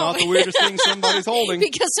guitar is not the weirdest thing somebody's holding.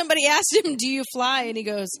 Because somebody asked him, do you fly? And he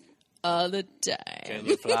goes, all the time. Can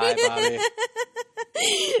you fly, Bobby?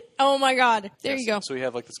 Oh my God. There you go. So we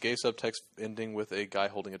have like this gay subtext ending with a guy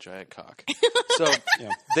holding a giant cock. So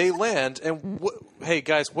they land, and hey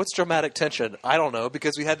guys, what's dramatic tension? I don't know,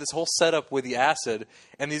 because we had this whole setup with the acid,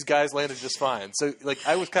 and these guys landed just fine. So like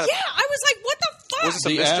I was kind of I was like, what the fuck? Was this a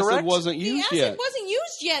the misdirect? Acid wasn't used yet. It wasn't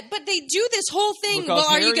used yet, but they do this whole thing. Because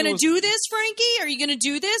are you going to do this, Frankie? Are you going to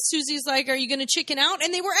do this? Susie's like, are you going to chicken out?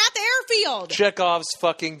 And they were at the airfield. Chekhov's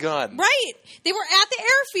fucking gun. Right. They were at the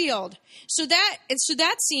airfield. So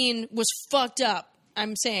that scene was fucked up.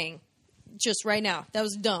 I'm saying, just right now, that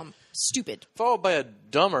was dumb, stupid. Followed by a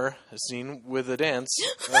dumber scene with a dance.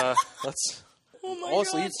 all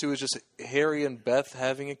this leads to is just Harry and Beth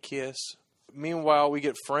having a kiss. Meanwhile, we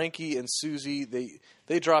get Frankie and Susie.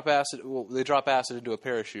 They drop acid. Well, they drop acid into a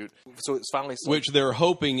parachute. So it's finally which they're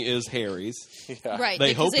hoping is Harry's. Yeah. Right.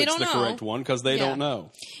 They hope they it's don't the know. correct one because they don't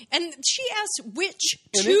know. And she asks which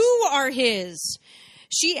two are his.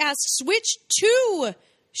 She asks which two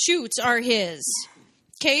shoots are his.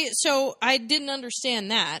 Okay, so I didn't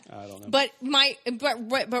understand that. I don't know. But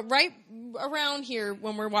right around here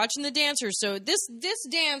when we're watching the dancers, so this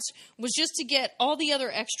dance was just to get all the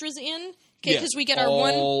other extras in. Okay, because we get our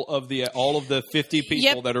all of the 50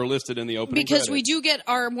 people that are listed in the opening because credits. we do get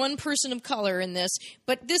our one person of color in this.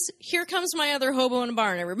 But here comes my other hobo in a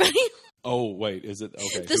barn, everybody. Oh wait, is it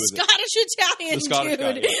okay? The Scottish Italian The Scottish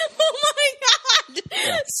guy, dude. yeah. Oh my god!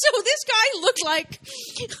 Yeah. So this guy looked like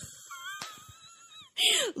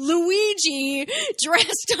Luigi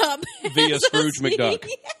dressed up via as Scrooge a- McDuck.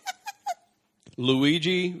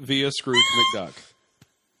 Luigi via Scrooge McDuck.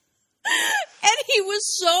 And he was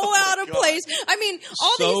so out of place. I mean,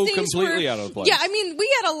 all So these things completely were, out of place. Yeah, I mean,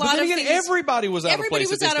 we had a lot But then of again, things. everybody was out Everybody of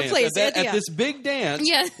place. was at out this of dance. place. At this big dance,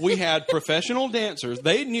 Yeah. we had professional dancers.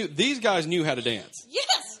 These guys knew how to dance.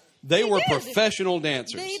 Yes, They were did. professional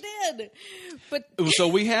dancers. They did. But So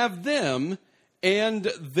we have them,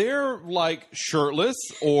 and they're like shirtless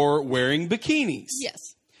or wearing bikinis. yes,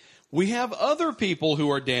 We have other people who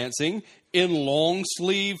are dancing in long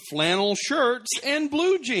sleeve flannel shirts and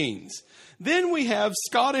blue jeans. Then we have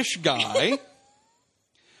Scottish guy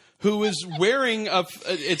who is wearing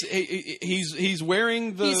he's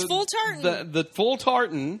wearing He's full tartan. the full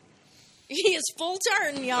tartan, he is full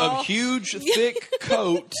tartan, y'all. a huge thick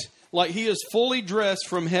coat. Like he is fully dressed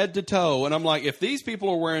from head to toe, and I'm like, if these people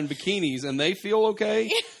are wearing bikinis and they feel okay,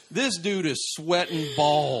 this dude is sweating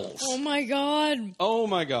balls. Oh my god. Oh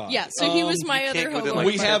my god! Yeah, so he was my other can't go hobo. to, like,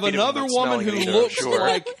 We have 10 feet of another him woman smelling who it either, looks sure.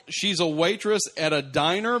 like she's a waitress at a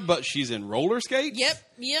diner, but she's in roller skates.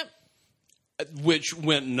 Yep. Which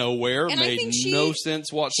went nowhere, And I made think she- no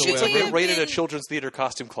sense whatsoever. It's like may they have raided a been- children's theater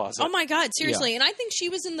costume closet. Oh my god, seriously. Yeah. And I think she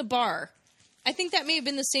was in the bar. I think that may have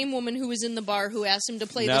been the same woman who was in the bar who asked him to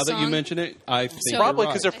play Now the song. that you mention it, I think So- Probably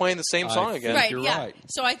because because they're playing the same song again. Right, you're yeah. right.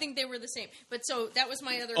 So I think they were the same. But so that was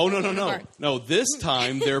my other Oh hobo in the no! bar. No, this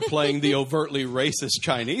time they're playing the overtly racist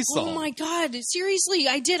Chinese song. Oh my god, seriously,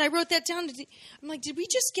 I did. I wrote that down. I'm like, did we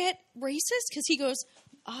just get racist? Because he goes,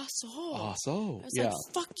 so. Ah, so I was yeah, like,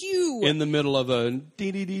 fuck you. in the middle of a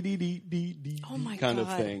dee dee dee dee dee dee dee Oh my kind god.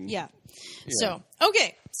 of thing. Yeah. So,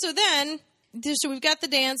 okay. So then, so we've got the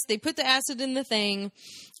dance. They put the acid in the thing.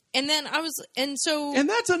 And then And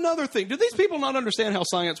that's another thing. Do these people not understand how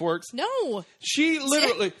science works? no. She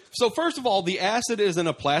literally. So first of all, the acid is in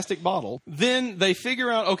a plastic bottle. Then they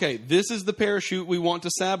figure out, okay, this is the parachute we want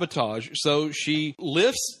to sabotage. So she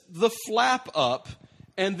lifts the flap up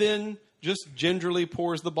and then just gingerly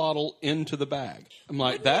pours the bottle into the bag. I'm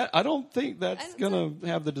like, that. I don't think that's going to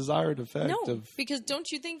have the desired effect No. of. Because don't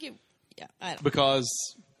you think it. Yeah, I don't. Because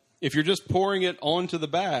if you're just pouring it onto the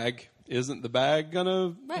bag, isn't the bag going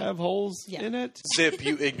to Right. have holes Yeah. in it? Zip,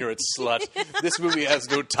 you ignorant slut. This movie has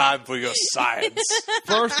no time for your science.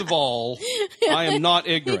 First of all, I am not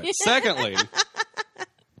ignorant. Secondly,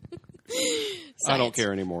 I don't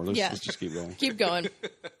care anymore. Let's just keep going. Keep going.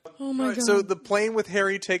 Oh my god. So the plane with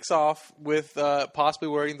Harry takes off with possibly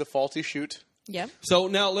wearing the faulty chute. yeah. So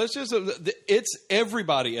now let's just, it's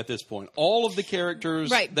everybody at this point. All of the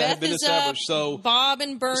characters Right. that Beth have been is established. So Bob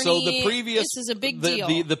and Bernie. So the previous, This is a big deal.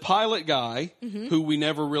 Mm-hmm. The pilot guy, who we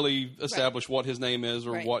never really established what his name is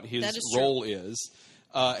or Right. what his That is true. role is,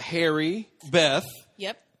 Harry, Beth,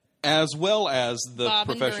 Yep. as well as the Bob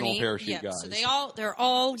and professional Bernie. parachute Yep. guys. So they're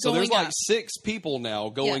all So going there's like up. 6 people now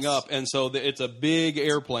going Yes. up, and so it's a big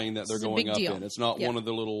airplane that they're It's a going big up deal. in. It's not Yep. one of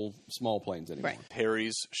the little small planes anymore. Right.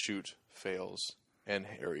 Harry's chute fails, and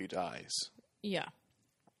Harry dies. Yeah.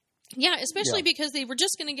 Yeah, especially Yeah. because they were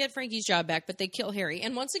just going to get Frankie's job back, but they kill Harry.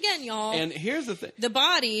 And once again, y'all, And here's the thing. the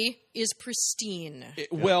body is pristine.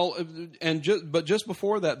 Well, and just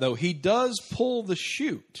before that though, he does pull the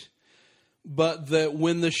chute. But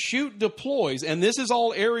when the chute deploys, and this is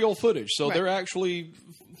all aerial footage, so Right. they're actually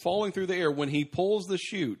falling through the air when he pulls the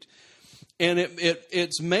chute, and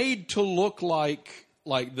it's made to look like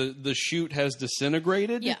the chute has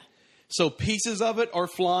disintegrated. Yeah. So pieces of it are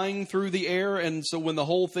flying through the air, and so when the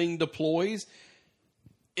whole thing deploys,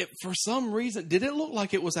 for some reason, did it look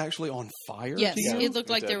like it was actually on fire? Yes, to you? it looked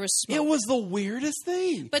like did. there was smoke. It was the weirdest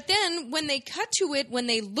thing. But then when they cut to it, when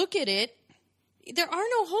they look at it, there are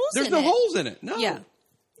no holes There's in no it. holes in it. No. Yeah.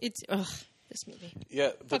 It's, this movie. Yeah,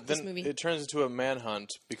 Fuck but this then movie. it turns into a manhunt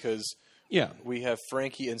because Yeah. We have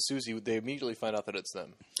Frankie and Susie. They immediately find out that it's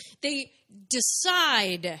them. They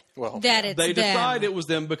decide Well, that it's They them. decide it was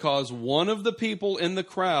them because one of the people in the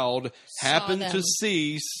crowd happened them. to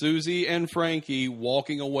see Susie and Frankie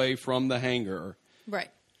walking away from the hangar Right.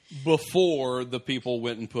 before the people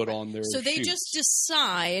went and put on their So they chutes. just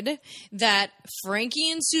decide that Frankie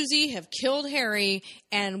and Susie have killed Harry,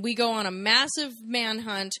 and we go on a massive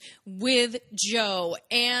manhunt with Joe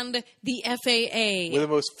and the FAA. We're the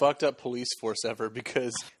most fucked up police force ever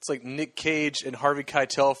because it's like Nick Cage and Harvey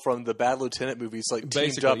Keitel from the Bad Lieutenant movies teamed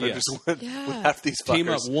Basically, up and yes. just went after these fuckers. Team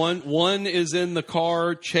up. One is in the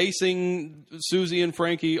car chasing Susie and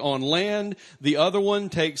Frankie on land. The other one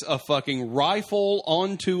takes a fucking rifle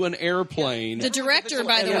onto an airplane. The director,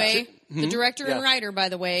 by the way, the director and Yeah. writer, by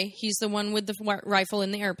the way, he's the one with the rifle in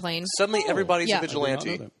the airplane. Suddenly everybody's Yeah. a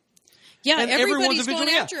vigilante. Yeah, And everybody's everyone's a going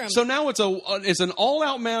vigilante. after him. So now it's an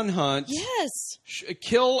all-out manhunt. Yes.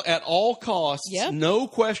 Kill at all costs. Yep. No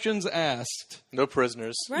questions asked. No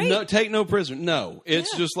prisoners. Right. No, take no prisoner. No, it's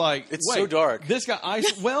Yeah. just like It's wait, so dark. This guy.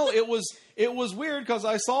 It was weird because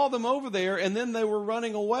I saw them over there and then they were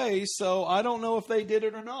running away. So I don't know if they did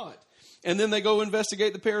it or not. And then they go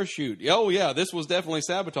investigate the parachute. Oh yeah, this was definitely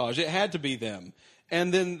sabotage. It had to be them.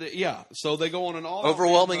 And then so they go on an all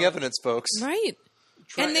Overwhelming evidence, folks. Right.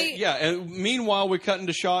 And they And meanwhile, we're cutting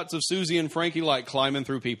to shots of Susie and Frankie like climbing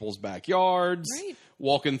through people's backyards, Right.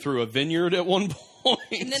 walking through a vineyard at one point.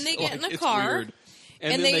 And then they get in a it's car. weird.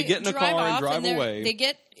 And then they get in a car and drive away.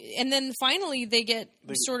 And then finally they get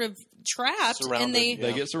sort of trapped, Surrounded, and they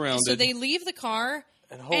They get surrounded. So they leave the car.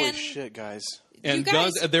 And holy shit, guys. And you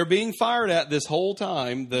guys- they're being fired at this whole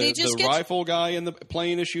time. They just The get- rifle guy in the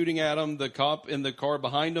plane is shooting at them. The cop in the car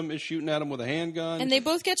behind them is shooting at them with a handgun. And they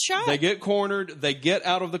both get shot. They get cornered. They get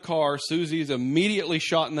out of the car. Susie's immediately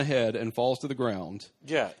shot in the head and falls to the ground.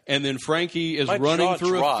 Yeah. And then Frankie is My running jaw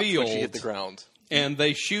through a dropped field. when she hit the ground. And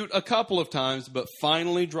they shoot a couple of times, but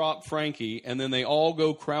finally drop Frankie. And then they all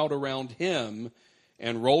go crowd around him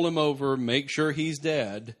and roll him over, make sure he's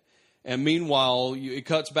dead. And meanwhile, it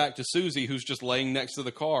cuts back to Susie, who's just laying next to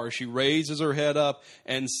the car. She raises her head up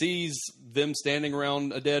and sees them standing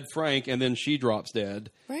around a dead Frank, and then she drops dead.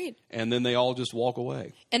 Right. And then they all just walk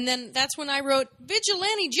away. And then that's when I wrote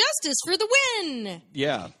vigilante justice for the win.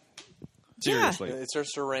 Yeah. Seriously. It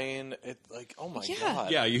starts to rain. Oh my Yeah.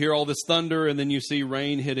 God. Yeah, you hear all this thunder, and then you see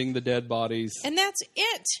rain hitting the dead bodies. And that's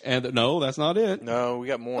it. And no, that's not it. No, we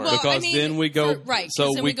got more. Well, Because I mean, then we go, right, 'cause so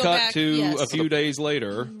then we we go cut back, to yes. a few days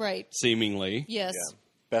later, Right. seemingly. Yes. Yeah.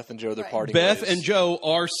 Beth and Joe, they're Right. partying. Beth ways. and Joe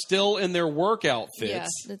are still in their work outfits. Yeah.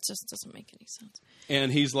 That just doesn't make any sense. And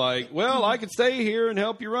he's like, well, I could stay here and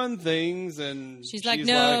help you run things. And She's like,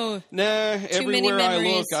 no. nah, many everywhere I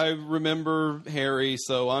memories. look, I remember Harry,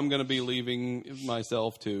 so I'm going to be leaving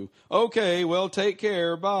myself too. Okay, well, take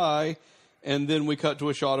care. Bye. And then we cut to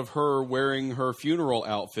a shot of her wearing her funeral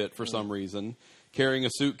outfit for some reason, carrying a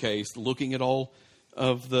suitcase, looking at all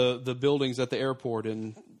of the buildings at the airport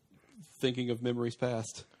and thinking of memories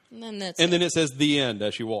past. And then And then it says the end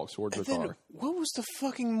as she walks towards her car. What was the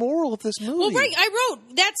fucking moral of this movie? well, right. I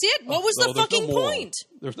wrote, that's it. What was No, the there's fucking no moral. point?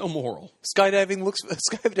 There's no moral.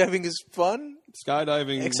 Skydiving is fun.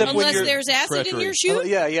 Skydiving. Except when Unless you're there's acid in your treachery.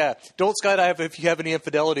 chute. Yeah. Don't skydive if you have any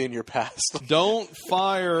infidelity in your past. Don't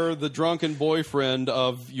fire the drunken boyfriend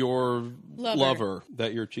of your Lover. lover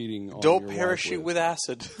that you're cheating on. Don't your wife parachute with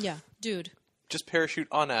acid. Yeah, dude. Just parachute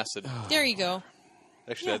on acid. There you go.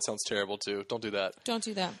 Actually, that sounds terrible too. Don't do that. Don't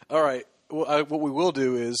do that. All right. Well, what we will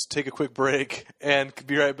do is take a quick break and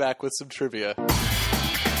be right back with some trivia.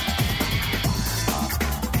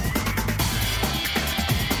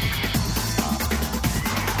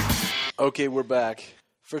 Okay, we're back.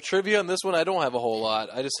 For trivia on this one, I don't have a whole lot.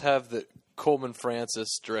 I just have that Coleman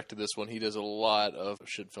Francis directed this one. He does a lot of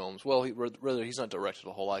shit films. Well, rather, he's not directed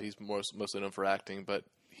a whole lot. He's mostly known for acting, but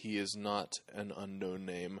he is not an unknown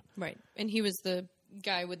name. Right. And he was the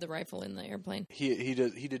guy with the rifle in the airplane. He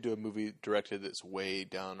did do a movie directed that's way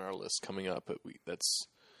down our list coming up, but that's...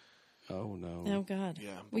 Oh, no. Oh, God.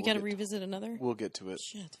 Yeah, We we'll got to get- revisit another? We'll get to it.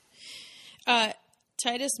 Shit.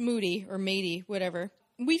 Titus Moody, or Matey, whatever.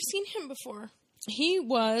 We've seen him before. He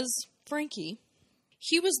was Frankie.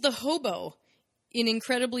 He was the hobo in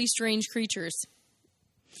Incredibly Strange Creatures.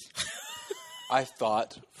 I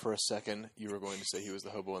thought for a second you were going to say he was the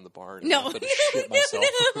hobo in the bar. And No, I could have shit myself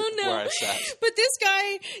no. where I sat. But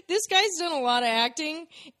this guy's done a lot of acting,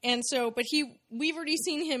 and so, but we've already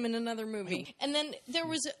seen him in another movie. And then there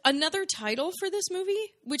was another title for this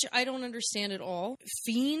movie, which I don't understand at all.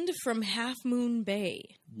 Fiend from Half Moon Bay.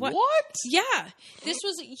 What? Yeah. This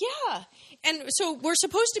was, yeah. And so we're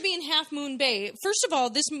supposed to be in Half Moon Bay. First of all,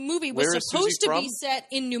 this movie was Where is supposed Susie to from? be set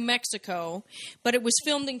in New Mexico, but it was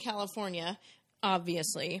filmed in California,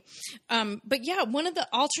 obviously. But yeah, one of the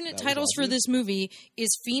alternate titles for this movie is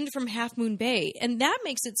Fiend from Half Moon Bay. And that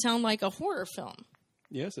makes it sound like a horror film.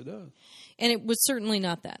 Yes, it does. And it was certainly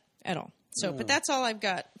not that at all. So, but that's all I've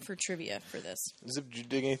got for trivia for this. Zip, did you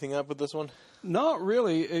dig anything up with this one? Not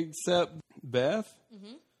really, except Beth.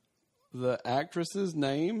 The actress's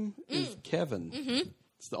name is Kevin.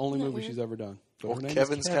 It's the only movie she's ever done. But Well, her name is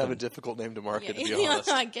Kevin's kind of Kevin. a difficult name to market, to be Yeah, honest.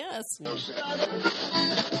 I guess. You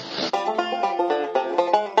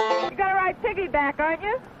got a right piggyback, aren't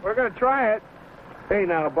you? We're going to try it. Hey,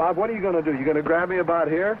 now, Bob, what are you going to do? You going to grab me about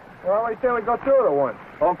here? Well, I said we go through it once.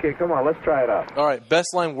 Okay, come on, let's try it out. All right,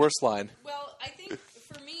 best line, worst line. Well, I think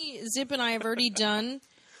for me, Zip and I have already done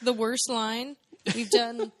the worst line. We've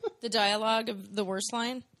done the dialogue of the worst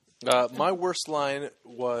line. My worst line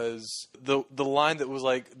was the line that was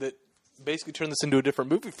like that basically turned this into a different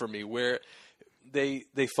movie for me, where they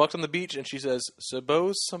fucked on the beach and she says,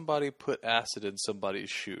 "Suppose somebody put acid in somebody's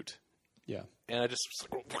chute," Yeah. and I just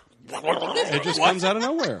It just comes out of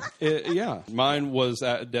nowhere. Yeah. Mine was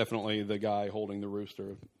definitely the guy holding the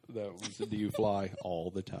rooster that was, "Do you fly?" all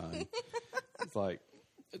the time. It's like,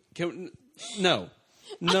 no.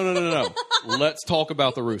 Let's talk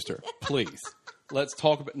about the rooster, please. Let's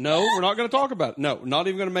talk about. No, we're not going to talk about it. No, not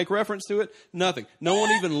even going to make reference to it. Nothing. No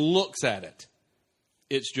one even looks at it.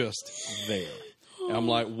 It's just there. And I'm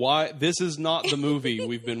like, why? This is not the movie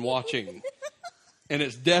we've been watching. And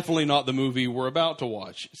it's definitely not the movie we're about to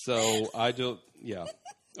watch. So I do, yeah.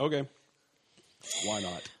 Okay. Why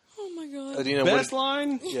not? Oh my god! you know, Best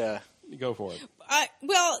line? Yeah. Go for it.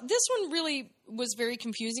 Well, this one really was very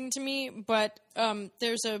confusing to me. But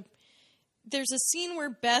there's a scene where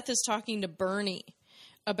Beth is talking to Bernie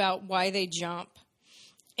about why they jump,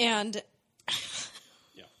 and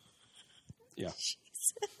Yeah.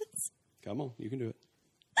 Come on, you can do it.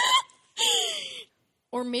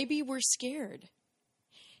 or maybe we're scared.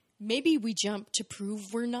 Maybe we jump to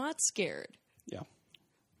prove we're not scared. Yeah.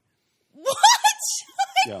 What?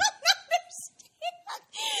 Yeah.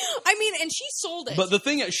 I mean, and she sold it. But the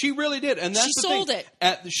thing is, she really did, and that's She the sold thing.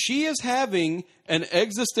 it. She is having an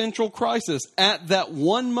existential crisis at that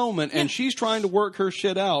one moment, and she's trying to work her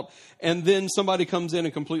shit out, and then somebody comes in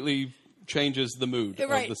and completely changes the mood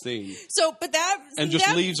Right. of the scene, So, but that and just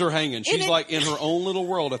that- leaves her hanging. She's it- like in her own little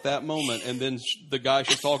world at that moment, and then the guy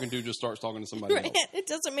she's talking to just starts talking to somebody Right. else. It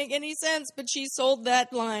doesn't make any sense, but she sold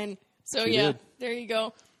that line. So She yeah, did. there you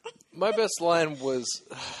go. My best line was,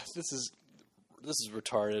 this is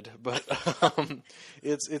retarded, but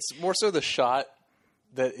it's more so the shot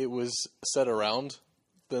that it was set around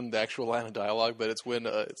than the actual line of dialogue. But it's when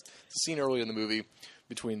it's a scene early in the movie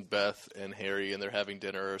between Beth and Harry, and they're having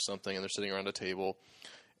dinner or something, and they're sitting around a table,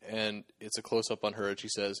 and it's a close up on her, and she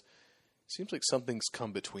says, "Seems like something's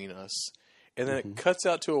come between us." And then it cuts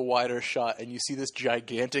out to a wider shot, and you see this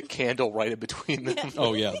gigantic candle right in between them.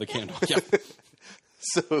 Oh yeah, the candle. Yeah.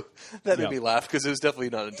 So that made Yeah. me laugh because it was definitely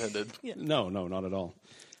not intended. No, not at all.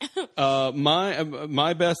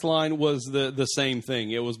 My best line was the same thing.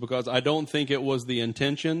 It was because I don't think it was the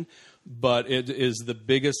intention, but it is the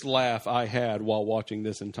biggest laugh I had while watching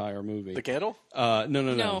this entire movie. The candle?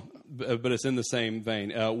 No. But it's in the same vein.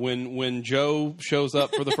 When Joe shows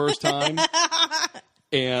up for the first time,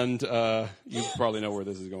 and you probably know where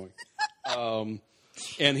this is going.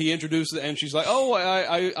 And he introduces, and she's like, "Oh,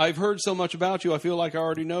 I've heard so much about you. I feel like I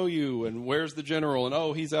already know you. And where's the general? And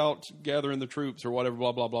oh, he's out gathering the troops or whatever.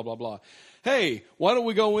 Blah blah blah blah blah. Hey, why don't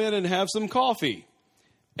we go in and have some coffee?"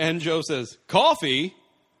 And Joe says, "Coffee?"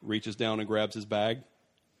 Reaches down and grabs his bag.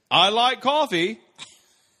 "I like coffee."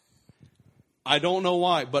 I don't know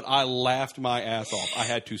why, but I laughed my ass off. I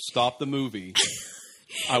had to stop the movie.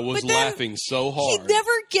 I was But then laughing so hard. He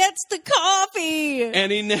never gets the coffee.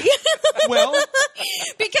 And he well,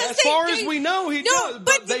 because as far as we know, he does.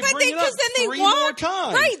 But they bring it up three more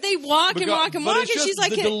times. Right, they walk and walk and but walk, it's and just she's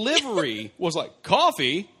like, the delivery was like,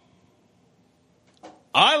 "Coffee?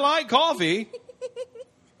 I like coffee."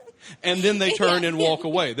 And then they turn and walk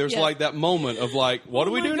away. There's like that moment of like, what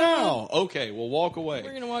do we do now? Okay, we'll walk away.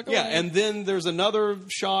 We're gonna walk Yeah, away. and then there's another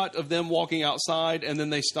shot of them walking outside, and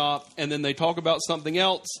then they stop, and then they talk about something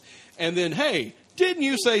else, and then, "Hey, didn't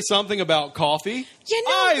you say something about coffee?" You know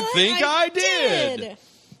I what? think I did. did.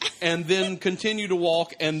 And then continue to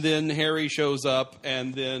walk, and then Harry shows up,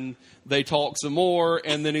 and then they talk some more,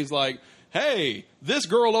 and then he's like, "Hey, this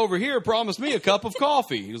girl over here promised me a cup of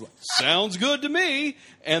coffee." He's like, "Sounds good to me."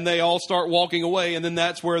 And they all start walking away, and then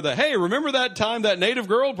that's where "Hey, remember that time that native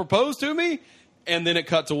girl proposed to me?" and then it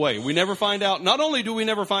cuts away. We never find out. Not only do we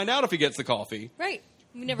never find out if he gets the coffee, Right.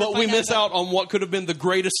 but we miss out on what could have been the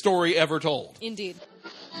greatest story ever told. Indeed.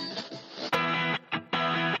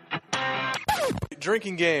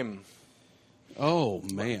 Drinking game. Oh,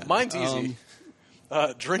 man. Mine's easy.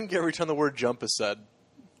 Drink every time the word jump is said.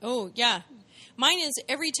 Oh, yeah. Mine is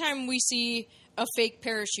every time we see a fake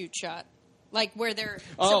parachute shot. Like where they're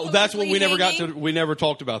that's what we never got to. hanging. We never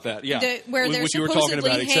talked about that. Yeah, Where they're what you were talking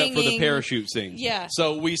about, supposedly except for the hanging. parachute scene. Yeah.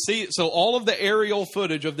 So we see. So all of the aerial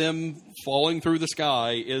footage of them falling through the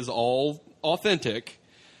sky is all authentic.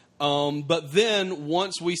 But then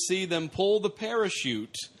once we see them pull the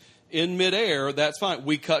parachute in midair, that's fine.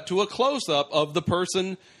 We cut to a close up of the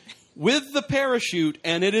person with the parachute,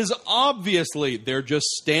 and it is obviously they're just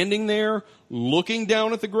standing there looking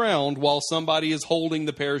down at the ground while somebody is holding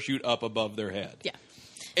the parachute up above their head. Yeah.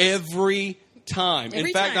 Every time. Every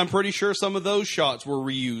In fact, time. I'm pretty sure some of those shots were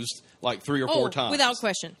reused like 3 or 4 times. Without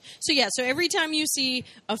question. So every time you see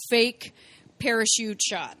a fake parachute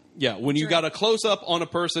shot. Yeah, when you got a close-up on a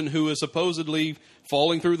person who is supposedly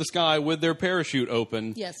falling through the sky with their parachute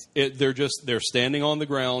open, Yes. they're standing on the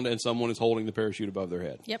ground and someone is holding the parachute above their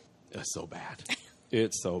head. Yep. It's so bad.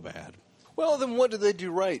 It's so bad. Well, then what did they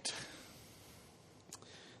do right?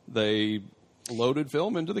 They loaded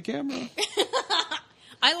film into the camera.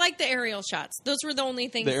 I like the aerial shots. Those were the only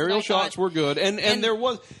things. The aerial that I shots thought- were good, and there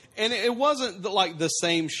was, and it wasn't like the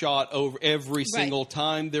same shot over every single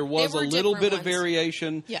time. There was a were little bit different of ones.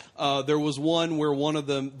 variation. Yeah. There was one where one of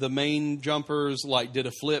the main jumpers like did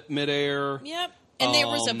a flip midair. Yep. And there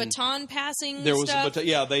was a baton passing. There was stuff. they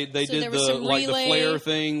So did there was the some like the relay. flare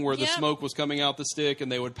thing where the Yep. smoke was coming out the stick,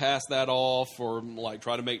 and they would pass that off or like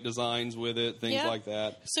try to make designs with it, things Yep. like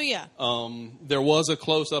that. So yeah. There was a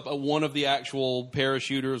close up of one of the actual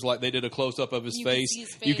parachuters, like they did a close up of his You could face. see his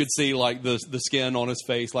You could face. see like the skin on his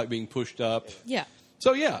face, like being pushed up. Yeah.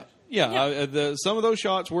 So yeah. Some of those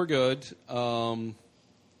shots were good.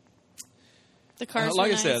 The cars. Like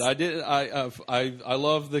were I said, nice. I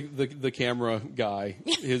love the camera guy.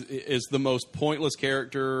 Is the most pointless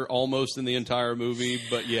character almost in the entire movie,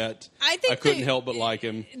 but yet I think couldn't help but like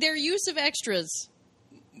him. Their use of extras.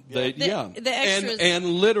 The extras. and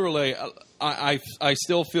literally, I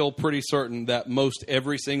still feel pretty certain that most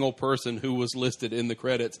every single person who was listed in the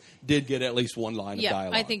credits did get at least one line of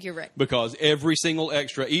dialogue. I think you're right. Because every single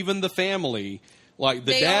extra, even the family. Like,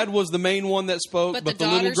 the They dad all- was the main one that spoke, But but the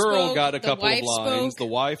the little daughter girl spoke, got a the couple of wife lines. spoke. The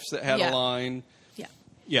wife had Yeah. a line. Yeah.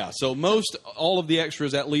 Yeah, so all of the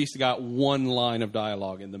extras at least got one line of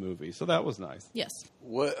dialogue in the movie. So that was nice. Yes.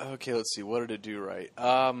 What? Okay, let's see. What did it do right?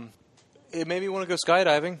 It made me want to go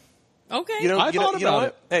skydiving. Okay. You know, I thought you know about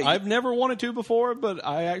what? it. Hey, I've never wanted to before, but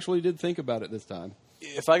I actually did think about it this time.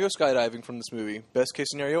 if I go skydiving from this movie, best case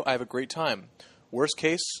scenario, I have a great time. Worst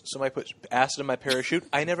case, somebody puts acid in my parachute.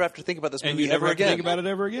 I never have to think about this movie And you never ever have to again. think about it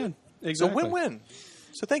ever again. So Exactly. win-win.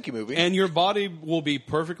 So thank you, movie. And your body will be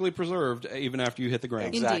perfectly preserved even after you hit the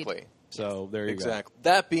ground. exactly. So there you Exactly.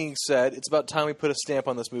 That being said, it's about time we put a stamp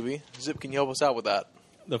on this movie. Zip, can you help us out with that? go.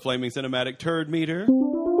 The Flaming Cinematic Turd Meter.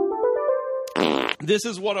 This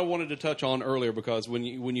is what I wanted to touch on earlier because when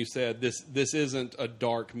you said this isn't a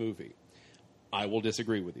dark movie, I will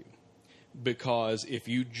disagree with you. Because if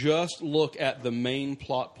you just look at the main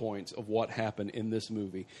plot points of what happened in this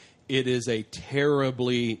movie, it is a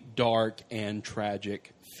terribly dark and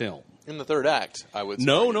tragic film. In the third act, I would say.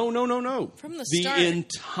 No. From the start. The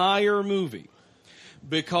entire movie.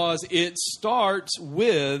 Because it starts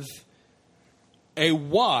with a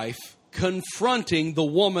wife confronting the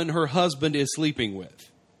woman her husband is sleeping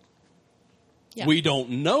with. Yeah. We don't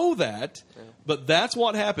know that, but that's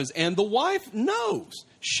what happens. And the wife knows.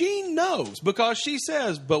 She knows because she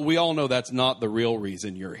says, but we all know that's not the real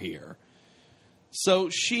reason you're here. So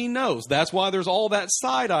she knows. That's why there's all that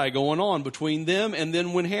side-eye going on between them. And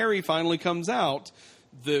then when Harry finally comes out,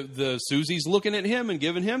 the Susie's looking at him and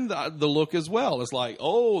giving him the look as well. It's like,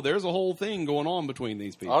 oh, there's a whole thing going on between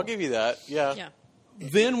these people. I'll give you that. Yeah. Yeah.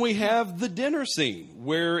 Then we have the dinner scene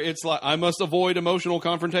where it's like, I must avoid emotional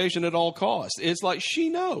confrontation at all costs. It's like she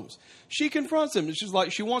knows. She confronts him. She's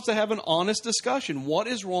like, she wants to have an honest discussion. What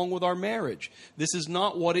is wrong with our marriage? This is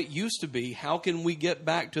not what it used to be. How can we get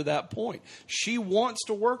back to that point? She wants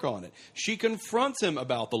to work on it. She confronts him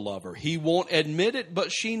about the lover. He won't admit it,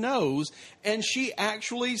 but she knows. And she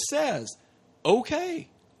actually says, okay,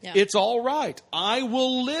 it's all right. I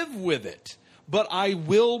will live with it, but I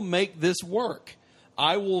will make this work.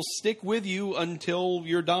 I will stick with you until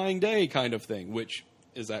your dying day kind of thing, which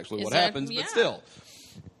is actually what happens, but still.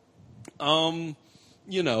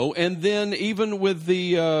 You know, and then even with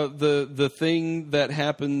the thing that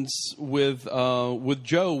happens with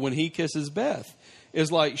Joe when he kisses Beth,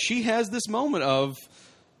 is like she has this moment of,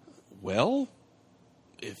 well,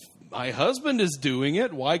 if my husband is doing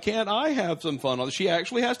it, why can't I have some fun on it? She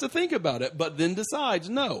actually has to think about it, but then decides,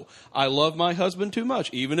 no, I love my husband too much,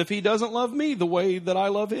 even if he doesn't love me the way that I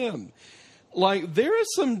love him. Like, there is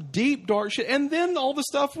some deep, dark shit. And then all the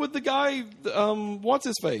stuff with the guy, what's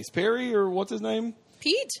his face? Perry, or what's his name?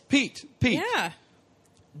 Pete. Yeah.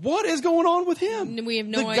 What is going on with him? We have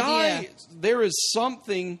no idea. There is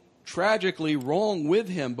something tragically wrong with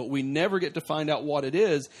him, but we never get to find out what it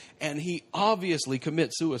is. And he obviously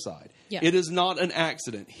commits suicide. Yeah. It is not an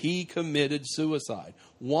accident. He committed suicide.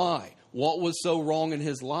 Why? What was so wrong in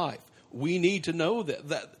his life? We need to know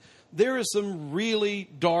that there is some really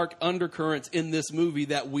dark undercurrents in this movie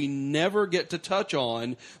that we never get to touch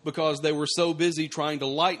on because they were so busy trying to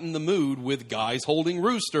lighten the mood with guys holding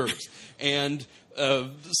roosters and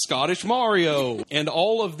Scottish Mario and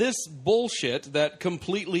all of this bullshit that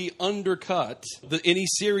completely undercut any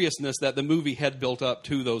seriousness that the movie had built up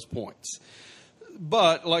to those points.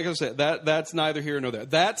 But, like I said, that's neither here nor there.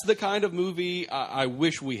 That's the kind of movie I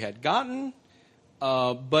wish we had gotten,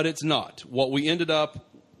 but it's not. What we ended up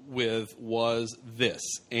with was this,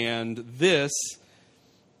 and this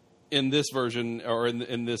in this version, or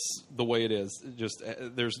in this the way it is, just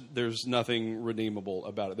there's nothing redeemable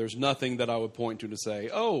about it. There's nothing that I would point to say,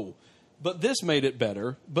 oh, but this made it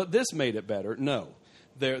better, but this made it better. No,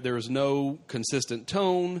 there is no consistent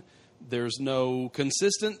tone. There's no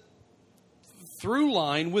consistent through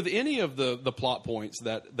line with any of the plot points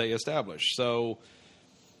that they establish. So,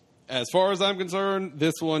 as far as I'm concerned,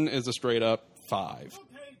 this one is a straight up 5.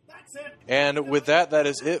 And with that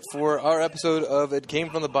is it for our episode of It Came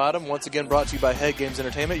From the Bottom. Once again, brought to you by Head Games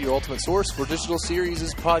Entertainment, your ultimate source for digital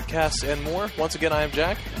series, podcasts, and more. Once again, I am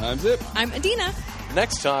Jack. I'm Zip. I'm Adina.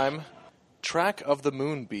 Next time, Track of the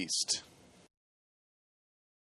Moon Beast.